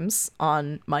their names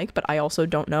on mic, but I also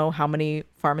don't know how many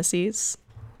pharmacies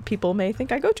people may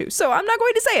think I go to, so I'm not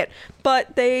going to say it.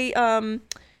 But they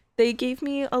gave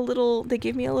me a little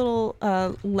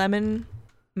lemon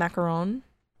macaron,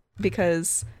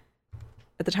 because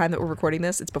at the time that we're recording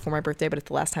this, it's before my birthday, but it's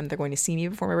the last time they're going to see me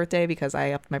before my birthday because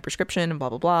I upped my prescription and blah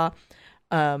blah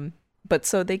blah. But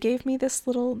so they gave me this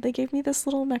little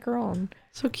macaron.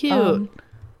 So cute.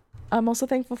 I'm also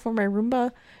thankful for my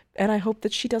Roomba, and I hope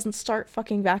that she doesn't start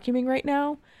fucking vacuuming right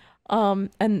now.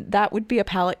 And that would be a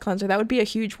palate cleanser. That would be a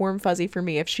huge warm fuzzy for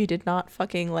me if she did not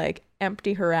fucking like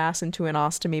empty her ass into an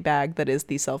ostomy bag that is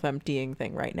the self-emptying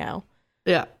thing right now.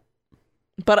 Yeah.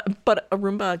 But a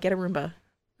Roomba, get a Roomba.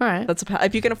 All right.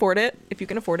 If you can afford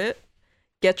it,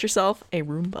 get yourself a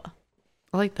Roomba.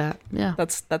 I like that. Yeah.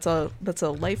 That's a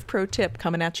life pro tip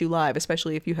coming at you live,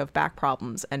 especially if you have back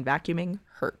problems and vacuuming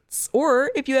hurts,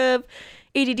 or if you have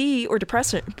ADD or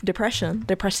depression,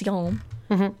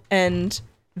 and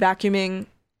vacuuming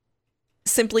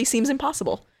simply seems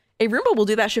impossible. A Roomba will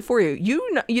do that shit for you.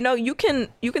 You know you can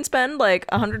spend like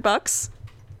 $100.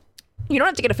 You don't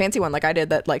have to get a fancy one like I did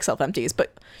that like self-empties,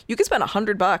 but you can spend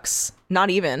 $100, not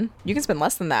even. You can spend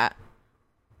less than that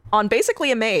on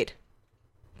basically a maid.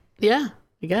 Yeah,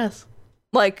 I guess.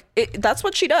 Like, that's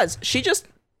what she does. She just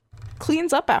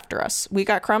cleans up after us. We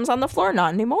got crumbs on the floor,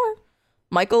 not anymore.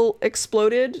 Michael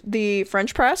exploded the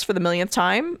French press for the millionth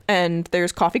time, and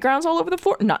there's coffee grounds all over the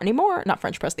floor. Not anymore. Not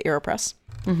French press, the AeroPress.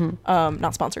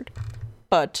 Not sponsored.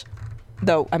 But,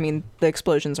 though, I mean, the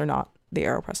explosions are not the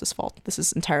AeroPress's fault. This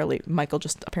is entirely, Michael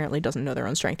just apparently doesn't know their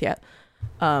own strength yet.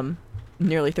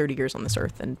 Nearly 30 years on this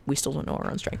earth, and we still don't know our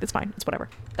own strength. It's fine. It's whatever.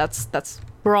 That's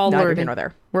we're all neither learning. here nor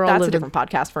there. We're all That's living. a different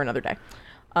podcast for another day.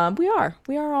 We are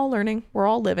all learning. We're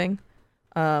all living.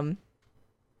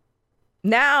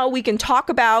 Now we can talk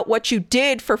about what you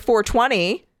did for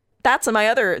 420. That's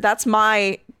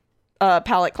my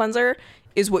palate cleanser,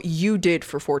 is what you did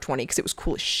for 420, because it was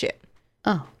cool as shit.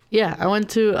 Oh, yeah. I went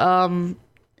to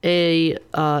a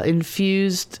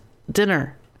infused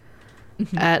dinner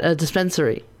at a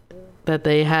dispensary that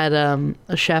they had a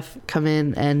chef come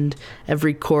in, and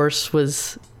every course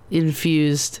was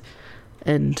infused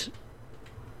and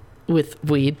with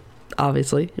weed.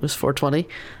 Obviously, it was 420.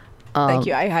 Thank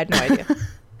you. I had no idea.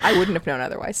 I wouldn't have known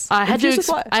otherwise. I had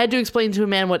to explain to a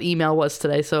man what email was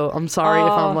today, so I'm sorry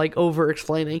if I'm like over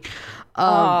explaining.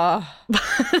 It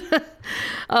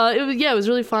was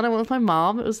really fun. I went with my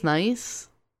mom. It was nice.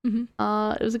 It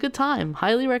was a good time.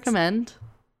 Highly recommend.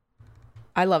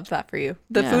 I loved that for you.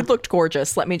 The food looked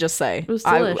gorgeous. Let me just say, it was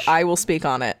delish. I will speak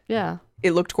on it. Yeah,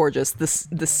 it looked gorgeous. The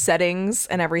settings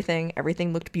and everything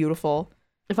looked beautiful.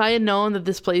 If I had known that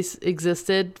this place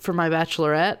existed for my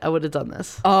bachelorette, I would have done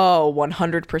this. Oh,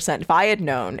 100%. If I had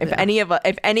known,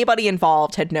 if anybody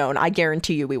involved had known, I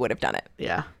guarantee you we would have done it.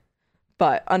 Yeah.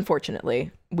 But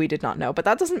unfortunately, we did not know. But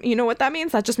that doesn't, you know what that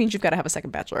means? That just means you've got to have a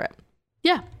second bachelorette.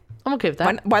 Yeah, I'm okay with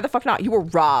that. Why the fuck not? You were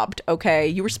robbed, okay?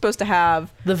 You were supposed to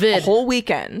have the vid a whole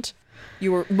weekend.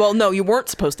 You weren't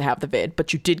supposed to have the vid,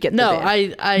 but you did get the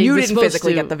vid. No, you didn't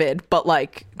physically get the vid, but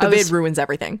like the vid ruins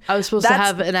everything. I was supposed to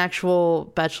have an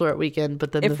actual bachelorette weekend,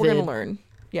 but then if we're gonna learn,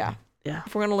 if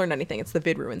we're gonna learn anything, it's the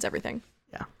vid ruins everything.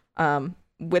 Yeah.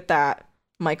 With that,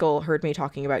 Michael heard me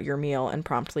talking about your meal and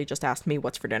promptly just asked me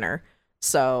what's for dinner.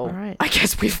 So right. I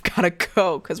guess we've got to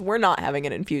go because we're not having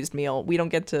an infused meal. We don't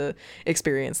get to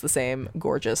experience the same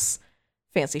gorgeous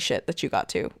fancy shit that you got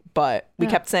to, but we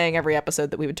kept saying every episode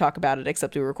that we would talk about it,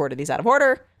 except we recorded these out of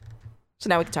order, so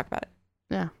now we can talk about it.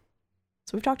 Yeah,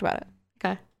 so we've talked about it.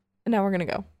 Okay, and now we're gonna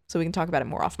go so we can talk about it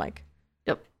more off mic.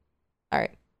 Yep. All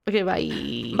right. Okay, bye.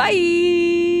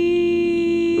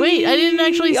 Wait, I didn't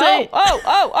actually say. Oh.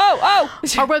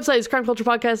 Our website is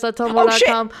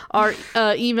crimeculturepodcast.tumblr.com. Our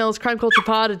email is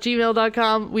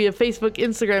crimeculturepod@gmail.com. We have Facebook,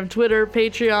 Instagram, Twitter,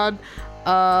 Patreon.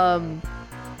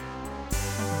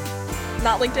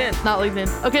 Not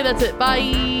LinkedIn. Okay, that's it. Bye.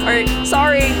 All right.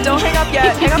 Sorry. Don't hang up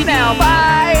yet. Hang up now.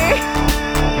 Bye.